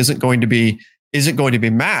simply isn't going to be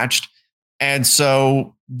matched. And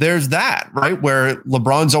so there's that, right? Where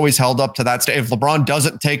LeBron's always held up to that state. If LeBron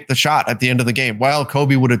doesn't take the shot at the end of the game, well,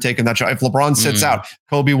 Kobe would have taken that shot. If LeBron sits out,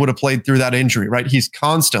 Kobe would have played through that injury, right? He's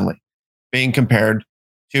constantly being compared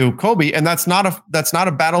to Kobe, and that's not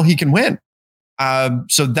a battle he can win.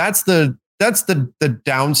 So that's the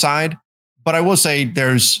downside. But I will say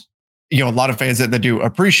there's a lot of fans that do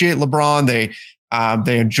appreciate LeBron.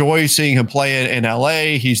 They enjoy seeing him play in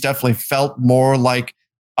LA. He's definitely felt more like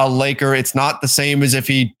a Laker. It's not the same as if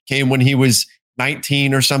he came when he was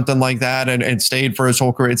 19 or something like that and stayed for his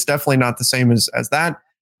whole career. It's definitely not the same as that.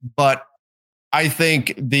 But I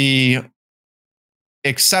think the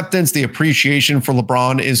acceptance, the appreciation for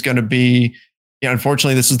LeBron is going to be,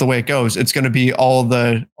 unfortunately, this is the way it goes. It's going to be all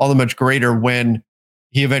the much greater when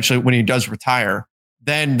he does retire.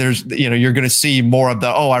 Then there's, you're going to see more of the,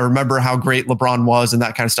 I remember how great LeBron was and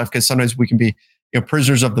that kind of stuff. Because sometimes we can be,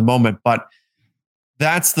 prisoners of the moment. But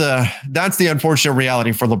that's the unfortunate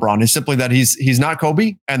reality for LeBron, is simply that he's not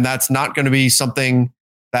Kobe, and that's not going to be something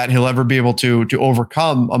that he'll ever be able to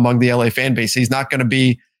overcome among the LA fan base. He's not going to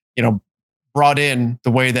be, brought in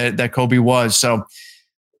the way that Kobe was. So,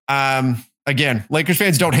 again, Lakers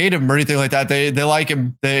fans don't hate him or anything like that. They like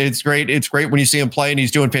him. It's great. It's great when you see him play, and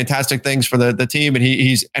he's doing fantastic things for the team. And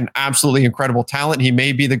he's an absolutely incredible talent. He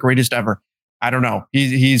may be the greatest ever. I don't know.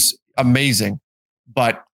 He's amazing,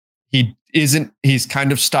 but he isn't. He's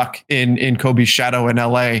kind of stuck in Kobe's shadow in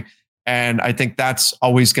LA, and I think that's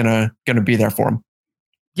always gonna be there for him.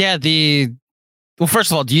 Yeah. Well,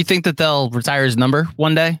 first of all, do you think that they'll retire his number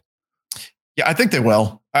one day? Yeah, I think they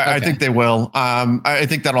will. I think they will. I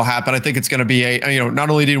think that'll happen. I think it's going to be not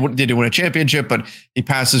only did he win a championship, but he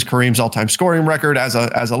passes Kareem's all-time scoring record as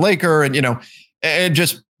a Laker, and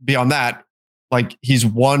just beyond that, like he's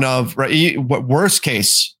one of, right, worst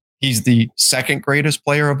case, he's the second greatest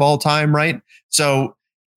player of all time, right? So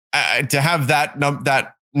to have that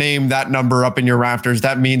name, that number up in your rafters,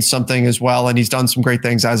 that means something as well. And he's done some great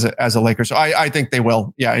things as a Laker. So I think they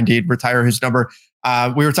will, indeed, retire his number.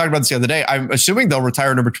 We were talking about this the other day. I'm assuming they'll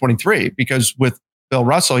retire number 23, because with Bill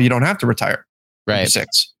Russell, you don't have to retire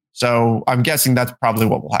 6. So I'm guessing that's probably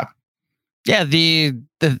what will happen. Yeah. The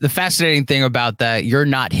fascinating thing about that, you're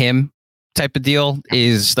not him type of deal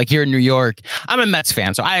is, like, here in New York, I'm a Mets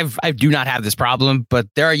fan, so I do not have this problem, but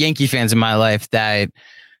there are Yankee fans in my life that,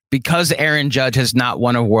 because Aaron Judge has not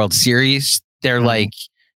won a World Series, they're like,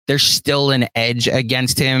 there's still an edge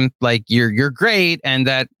against him. Like, you're great, and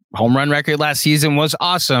that home run record last season was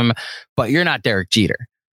awesome, but you're not Derek Jeter.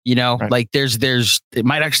 Right. Like there's it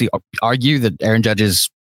might actually argue that Aaron Judge has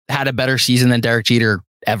had a better season than Derek Jeter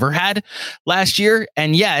ever had last year.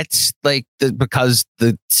 And yet, like, because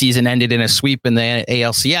the season ended in a sweep in the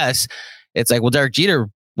ALCS, it's like, well, Derek Jeter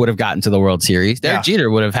would have gotten to the World Series. Derek Jeter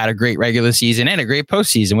would have had a great regular season and a great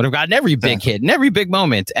postseason, would have gotten every big hit and every big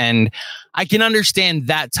moment. And I can understand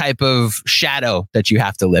that type of shadow that you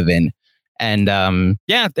have to live in. And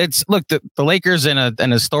it's, look, the Lakers in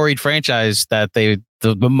a storied franchise that they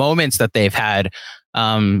the moments that they've had.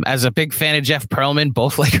 As a big fan of Jeff Pearlman,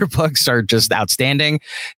 both Laker pucks are just outstanding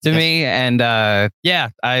to me. And I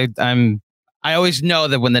always know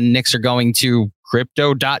that when the Knicks are going to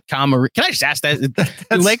crypto.com, or can I just ask that?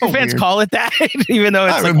 Do Laker fans call it that? Even though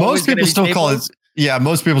it's most people still call it. Yeah,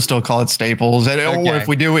 most people still call it Staples. And, or if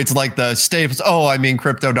we do, it's like the Staples. Oh, I mean,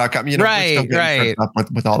 crypto.com. You know, right.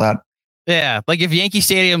 With all that. Yeah. Like if Yankee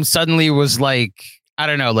Stadium suddenly was like, I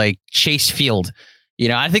don't know, like Chase Field. You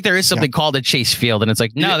know, I think there is something called a Chase Field, and it's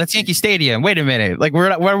like, no, that's Yankee Stadium. Wait a minute, like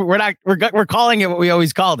we're calling it what we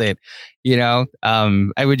always called it. You know,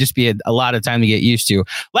 it would just be a lot of time to get used to.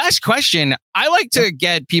 Last question: I like to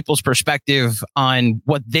get people's perspective on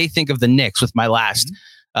what they think of the Knicks with my last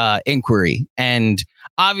inquiry, and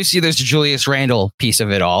obviously there's the Julius Randle piece of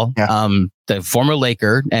it all. The former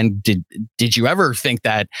Laker, and did you ever think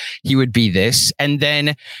that he would be this? And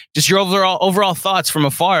then just your overall thoughts from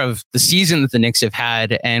afar of the season that the Knicks have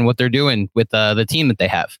had and what they're doing with the team that they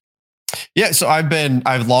have. Yeah, so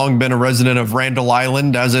I've long been a resident of Randall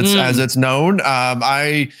Island, as it's known.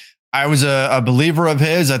 I was a believer of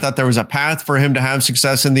his. I thought there was a path for him to have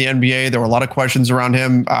success in the NBA. There were a lot of questions around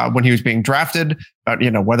him when he was being drafted about,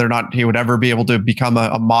 you know, whether or not he would ever be able to become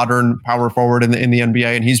a modern power forward in the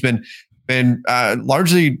NBA. And he's been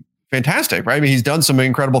largely fantastic, right? I mean, he's done some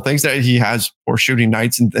incredible things that he has for shooting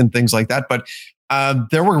nights and things like that. But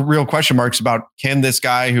there were real question marks about, can this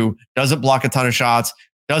guy who doesn't block a ton of shots,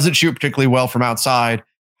 doesn't shoot particularly well from outside,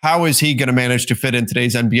 how is he going to manage to fit in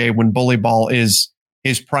today's NBA when bully ball is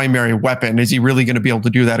his primary weapon? Is he really going to be able to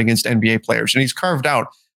do that against NBA players? And he's carved out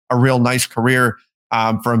a real nice career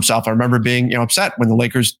for himself. I remember being upset when the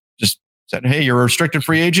Lakers just said, hey, you're a restricted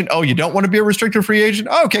free agent. Oh, you don't want to be a restricted free agent?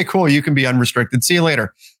 Oh, okay, cool. You can be unrestricted. See you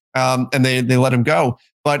later. And they let him go.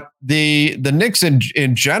 But the Knicks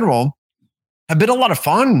in general have been a lot of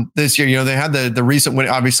fun this year. You know, they had the recent win.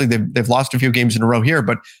 Obviously, they've lost a few games in a row here,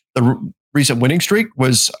 but the recent winning streak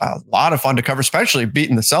was a lot of fun to cover, especially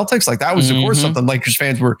beating the Celtics. Like that was, of course, something Lakers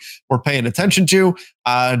fans were paying attention to.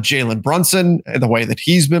 Jalen Brunson, the way that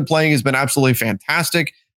he's been playing has been absolutely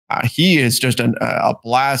fantastic. He is just a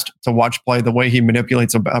blast to watch play, the way he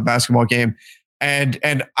manipulates a basketball game. And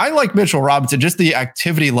I like Mitchell Robinson, just the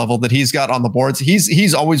activity level that he's got on the boards.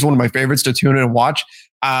 He's always one of my favorites to tune in and watch.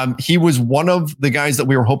 He was one of the guys that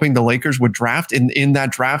we were hoping the Lakers would draft in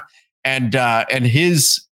that draft. And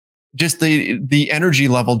his just the energy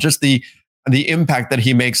level, just the impact that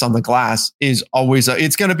he makes on the glass is always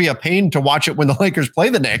it's going to be a pain to watch it when the Lakers play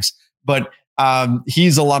the Knicks, but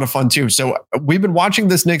he's a lot of fun too. So we've been watching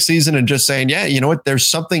this Knicks season and just saying, yeah, you know what, there's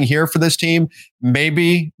something here for this team.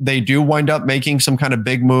 Maybe they do wind up making some kind of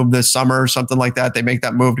big move this summer or something like that. They make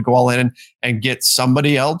that move to go all in and get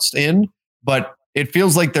somebody else in, but it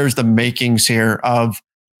feels like there's the makings here of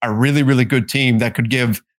a really, really good team that could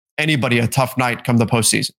give anybody a tough night come the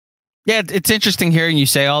postseason. Yeah, it's interesting hearing you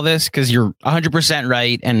say all this because you're 100%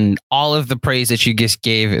 right. And all of the praise that you just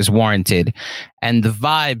gave is warranted. And the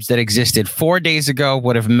vibes that existed 4 days ago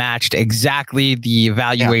would have matched exactly the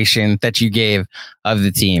evaluation that you gave of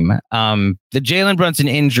the team. The Jalen Brunson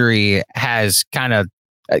injury has kind of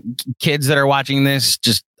kids that are watching this,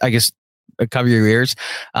 just, I guess, cover your ears.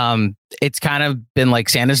 It's kind of been like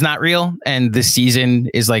Santa's not real. And this season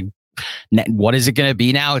is like, what is it going to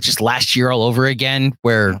be now? It's just last year all over again,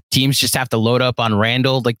 where teams just have to load up on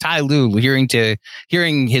Randle. Like Ty Lue,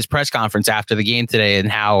 hearing his press conference after the game today, and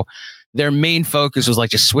how their main focus was like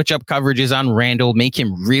just switch up coverages on Randle, make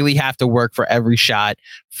him really have to work for every shot,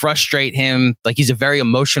 frustrate him. Like he's a very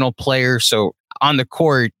emotional player, so on the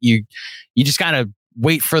court, you just kind of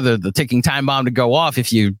wait for the ticking time bomb to go off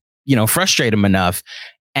if you frustrate him enough.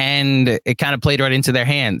 And it kind of played right into their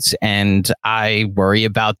hands. And I worry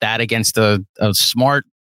about that against a smart,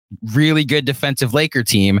 really good defensive Laker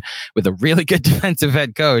team with a really good defensive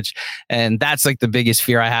head coach. And that's like the biggest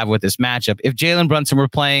fear I have with this matchup. If Jalen Brunson were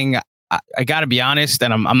playing, I got to be honest,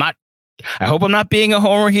 and I'm not, I hope I'm not being a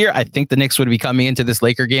homer here. I think the Knicks would be coming into this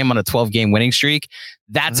Laker game on a 12-game winning streak.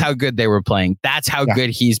 That's how good they were playing. That's how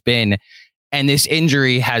good he's been. And this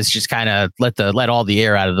injury has just kind of let all the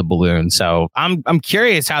air out of the balloon. So I'm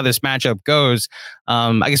curious how this matchup goes.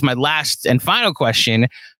 I guess my last and final question,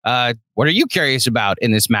 what are you curious about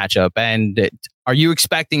in this matchup? And are you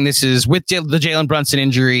expecting this is with the Jalen Brunson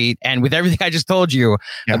injury and with everything I just told you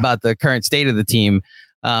about the current state of the team?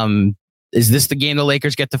 Is this the game the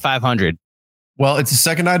Lakers get to 500? Well, it's the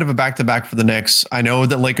second night of a back-to-back for the Knicks. I know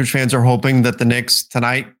that Lakers fans are hoping that the Knicks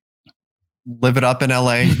tonight live it up in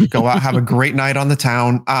LA, go out, have a great night on the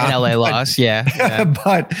town. LA loss. Yeah.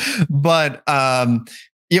 But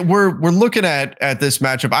Yeah, we're looking at this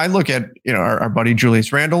matchup. I look at our buddy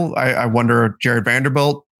Julius Randle. I wonder, Jared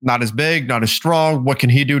Vanderbilt, not as big, not as strong. What can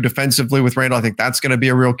he do defensively with Randle? I think that's going to be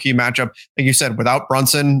a real key matchup. Like you said, without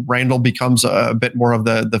Brunson, Randle becomes a bit more of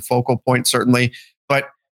the focal point, certainly. But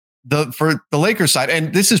for the Lakers side,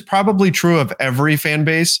 and this is probably true of every fan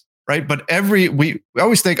base, right? But we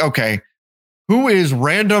always think, okay, who is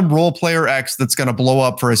random role player X that's going to blow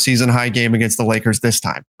up for a season high game against the Lakers this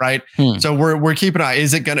time, right? So we're keeping an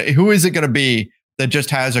eye. Who is it going to be that just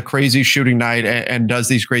has a crazy shooting night and does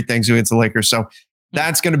these great things against the Lakers? So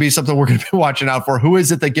that's going to be something we're going to be watching out for. Who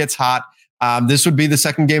is it that gets hot? This would be the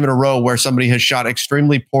second game in a row where somebody has shot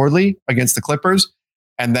extremely poorly against the Clippers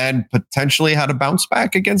and then potentially had a bounce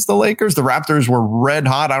back against the Lakers. The Raptors were red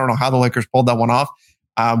hot. I don't know how the Lakers pulled that one off.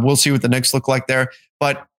 We'll see what the Knicks look like there.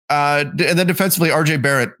 But and then defensively, RJ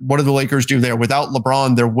Barrett, what do the Lakers do there? Without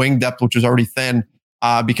LeBron, their wing depth, which is already thin,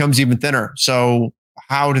 becomes even thinner. So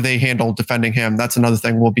how do they handle defending him? That's another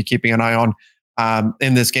thing we'll be keeping an eye on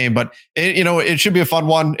in this game. But it should be a fun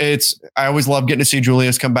one. I always love getting to see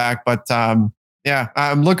Julius come back. But yeah,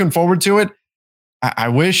 I'm looking forward to it. I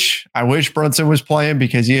wish Brunson was playing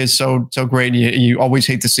because he is so great. You always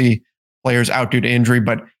hate to see players out due to injury,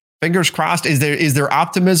 but fingers crossed. Is there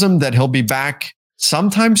optimism that he'll be back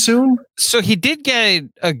sometime soon? So he did get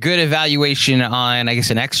a good evaluation on, I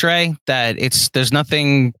guess, an X-ray that there's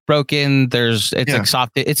nothing broken. Like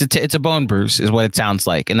soft. It's a bone bruise is what it sounds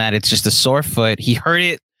like. And that it's just a sore foot. He hurt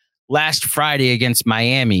it last Friday against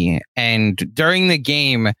Miami. And during the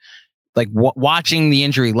game, like watching the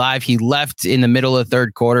injury live, he left in the middle of the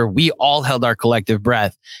third quarter. We all held our collective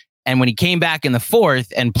breath. And when he came back in the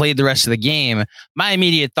fourth and played the rest of the game, my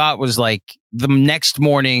immediate thought was like the next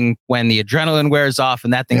morning when the adrenaline wears off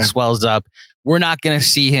and that thing swells up, we're not going to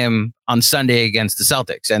see him on Sunday against the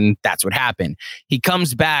Celtics. And that's what happened. He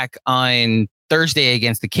comes back on Thursday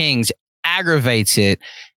against the Kings, aggravates it.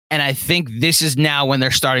 And I think this is now when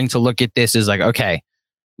they're starting to look at this as like, okay,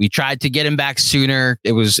 we tried to get him back sooner.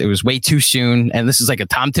 It was way too soon. And this is like a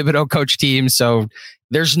Tom Thibodeau coach team. So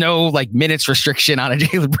there's no like minutes restriction on a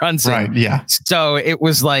Jalen Brunson. Right. Yeah. So it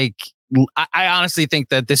was like, I honestly think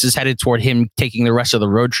that this is headed toward him taking the rest of the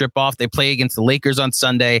road trip off. They play against the Lakers on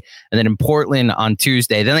Sunday and then in Portland on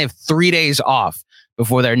Tuesday. Then they have 3 days off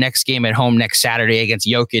before their next game at home next Saturday against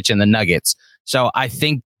Jokic and the Nuggets. So I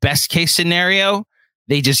think best case scenario,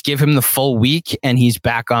 they just give him the full week and he's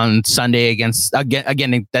back on Sunday again,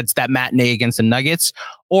 that's that matinee against the Nuggets,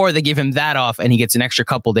 or they give him that off and he gets an extra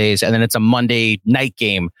couple days and then it's a Monday night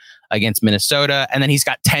game against Minnesota. And then he's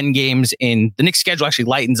got 10 games in the Knicks schedule actually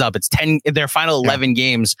lightens up. It's 10, their final 11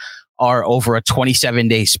 games are over a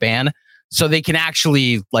 27-day span. So they can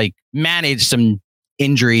actually like manage some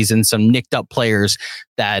injuries and some nicked up players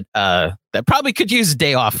that probably could use a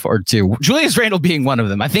day off or two. Julius Randle being one of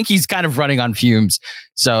them. I think he's kind of running on fumes.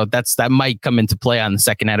 So that might come into play on the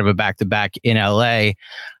second night of a back-to-back in LA.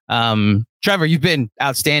 Trevor, you've been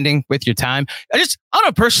outstanding with your time. Just on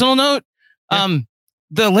a personal note,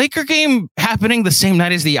 the Laker game happening the same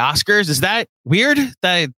night as the Oscars. Is that weird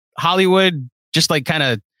that Hollywood just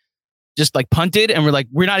punted and we're like,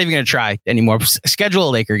 we're not even going to try anymore. Schedule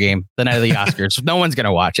a Laker game the night of the Oscars. No one's going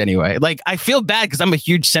to watch anyway. Like, I feel bad because I'm a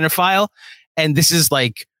huge cinephile and this is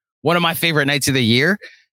like one of my favorite nights of the year.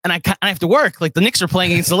 And I have to work. Like the Knicks are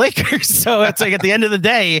playing against the Lakers. So it's like at the end of the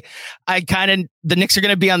day, the Knicks are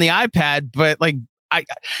going to be on the iPad, but like,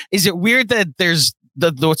 is it weird that there's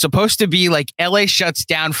what's supposed to be like LA shuts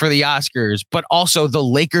down for the Oscars, but also the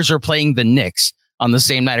Lakers are playing the Knicks on the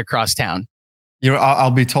same night across town? I'll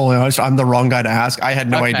be totally honest. I'm the wrong guy to ask. I had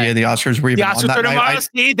no idea the Oscars were even on that night.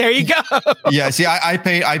 See, there you go. Yeah. See,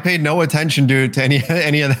 I paid no attention to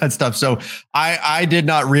any of that stuff. So I did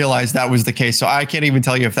not realize that was the case. So I can't even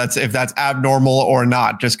tell you if that's abnormal or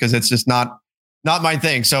not, just because it's just not my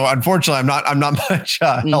thing. So unfortunately, I'm not much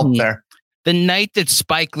help there. The night that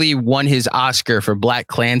Spike Lee won his Oscar for Black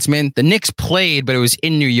Klansman, the Knicks played, but it was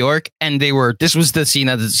in New York, and this was the scene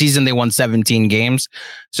of the season they won 17 games,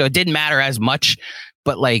 so it didn't matter as much.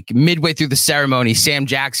 But like midway through the ceremony, Sam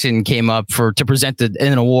Jackson came up to present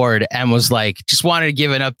an award and was like, just wanted to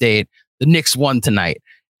give an update. The Knicks won tonight,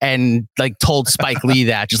 and like told Spike Lee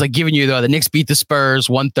that, just like giving you the Knicks beat the Spurs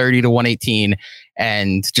 130-118,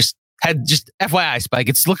 and just FYI, Spike,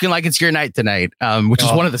 it's looking like it's your night tonight, which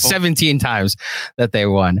is one of the 17 times that they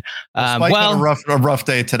won. Spike had a rough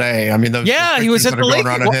day today. I mean, he was at the Lakers.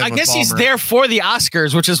 Well, I guess he's there for the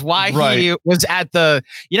Oscars, which is why he was at the.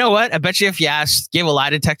 You know what? I bet you if you gave a lie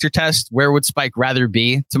detector test, where would Spike rather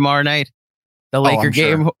be tomorrow night? The Laker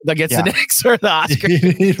game sure. against the Knicks or the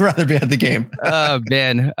Oscars? You'd rather be at the game. Oh,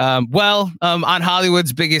 man. On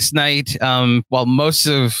Hollywood's biggest night,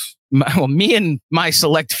 me and my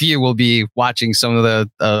select few will be watching some of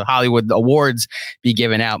the Hollywood awards be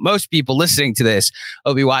given out. Most people listening to this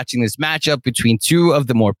will be watching this matchup between two of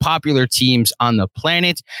the more popular teams on the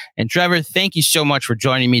planet. And Trevor, thank you so much for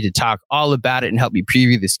joining me to talk all about it and help me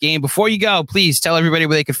preview this game. Before you go, please tell everybody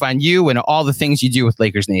where they can find you and all the things you do with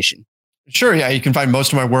Lakers Nation. Sure. Yeah. You can find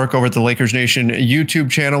most of my work over at the Lakers Nation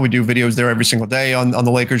YouTube channel. We do videos there every single day on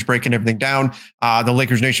the Lakers, breaking everything down. The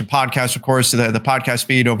Lakers Nation podcast, of course, the podcast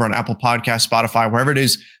feed over on Apple Podcasts, Spotify, wherever it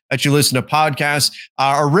is that you listen to podcasts.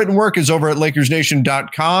 Our written work is over at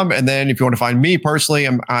LakersNation.com. And then if you want to find me personally,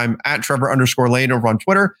 I'm at Trevor_Lane over on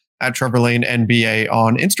Twitter, at Trevor Lane NBA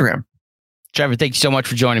on Instagram. Trevor, thank you so much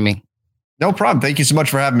for joining me. No problem. Thank you so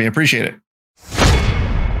much for having me. I appreciate it.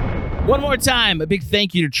 One more time, a big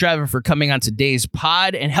thank you to Trevor for coming on today's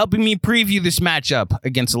pod and helping me preview this matchup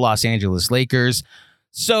against the Los Angeles Lakers.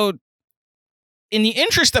 So, in the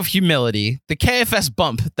interest of humility, the KFS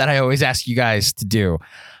bump that I always ask you guys to do,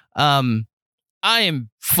 I am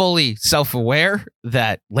fully self-aware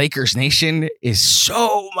that Lakers Nation is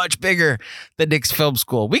so much bigger than Knicks Film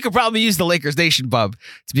School. We could probably use the Lakers Nation bump,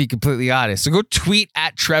 to be completely honest. So go tweet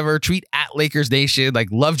at Trevor, tweet at Lakers Nation,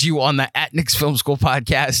 loved you on the at Knicks Film School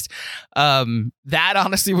podcast. That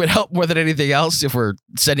honestly would help more than anything else if we're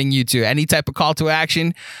sending you to any type of call to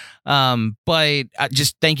action. But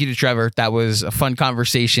just thank you to Trevor. That was a fun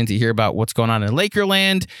conversation to hear about what's going on in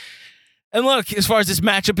Lakerland. And look, as far as this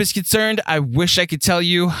matchup is concerned, I wish I could tell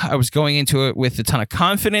you I was going into it with a ton of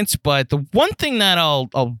confidence. But the one thing that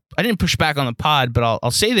I didn't push back on the pod, but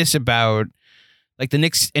I'll say this about the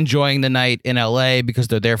Knicks enjoying the night in LA because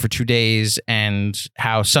they're there for 2 days and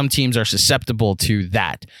how some teams are susceptible to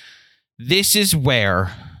that. This is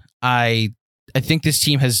where I think this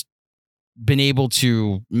team has been able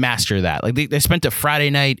to master that. They spent a Friday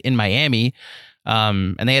night in Miami.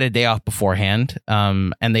 And they had a day off beforehand.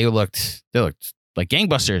 And they looked like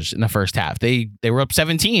gangbusters in the first half. They were up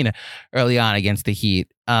 17 early on against the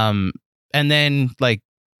Heat. And then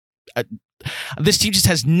this team just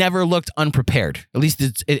has never looked unprepared. At least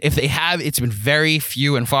if they have, it's been very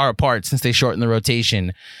few and far apart since they shortened the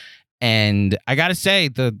rotation. And I got to say,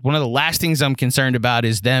 one of the last things I'm concerned about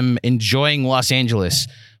is them enjoying Los Angeles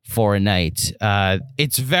for a night.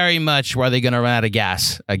 It's very much where they're going to run out of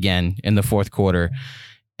gas again in the fourth quarter.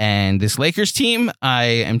 And this Lakers team, I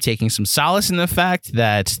am taking some solace in the fact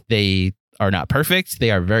that they are not perfect. They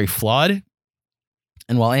are very flawed.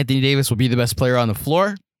 And while Anthony Davis will be the best player on the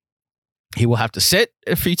floor, he will have to sit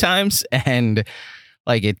a few times. And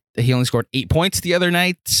he only scored 8 points the other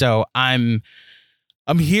night. So I'm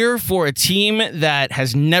here for a team that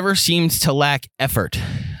has never seemed to lack effort.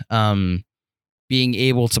 Being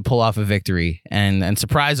able to pull off a victory and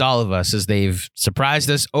surprise all of us as they've surprised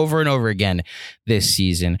us over and over again this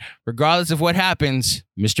season. Regardless of what happens,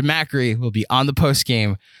 Mr. Macri will be on the post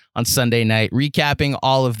game on Sunday night, recapping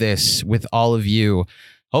all of this with all of you.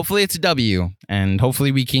 Hopefully it's a W, and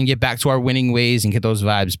hopefully we can get back to our winning ways and get those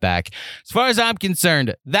vibes back. As far as I'm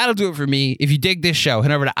concerned, that'll do it for me. If you dig this show,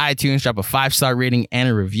 head over to iTunes, drop a 5-star rating and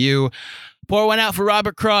a review. Pour one out for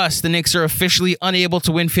Robert Cross. The Knicks are officially unable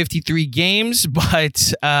to win 53 games, but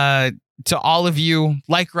to all of you,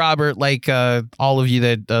 like Robert, all of you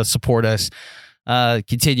that support us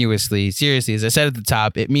continuously, seriously, as I said at the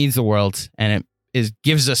top, it means the world, and it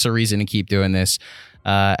gives us a reason to keep doing this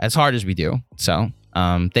as hard as we do. So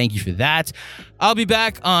thank you for that. I'll be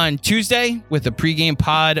back on Tuesday with a pregame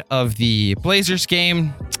pod of the Blazers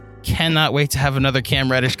game. Cannot wait to have another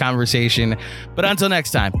Cam Reddish conversation. But until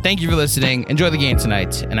next time, thank you for listening. Enjoy the game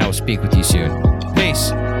tonight, and I will speak with you soon.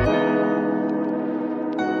 Peace.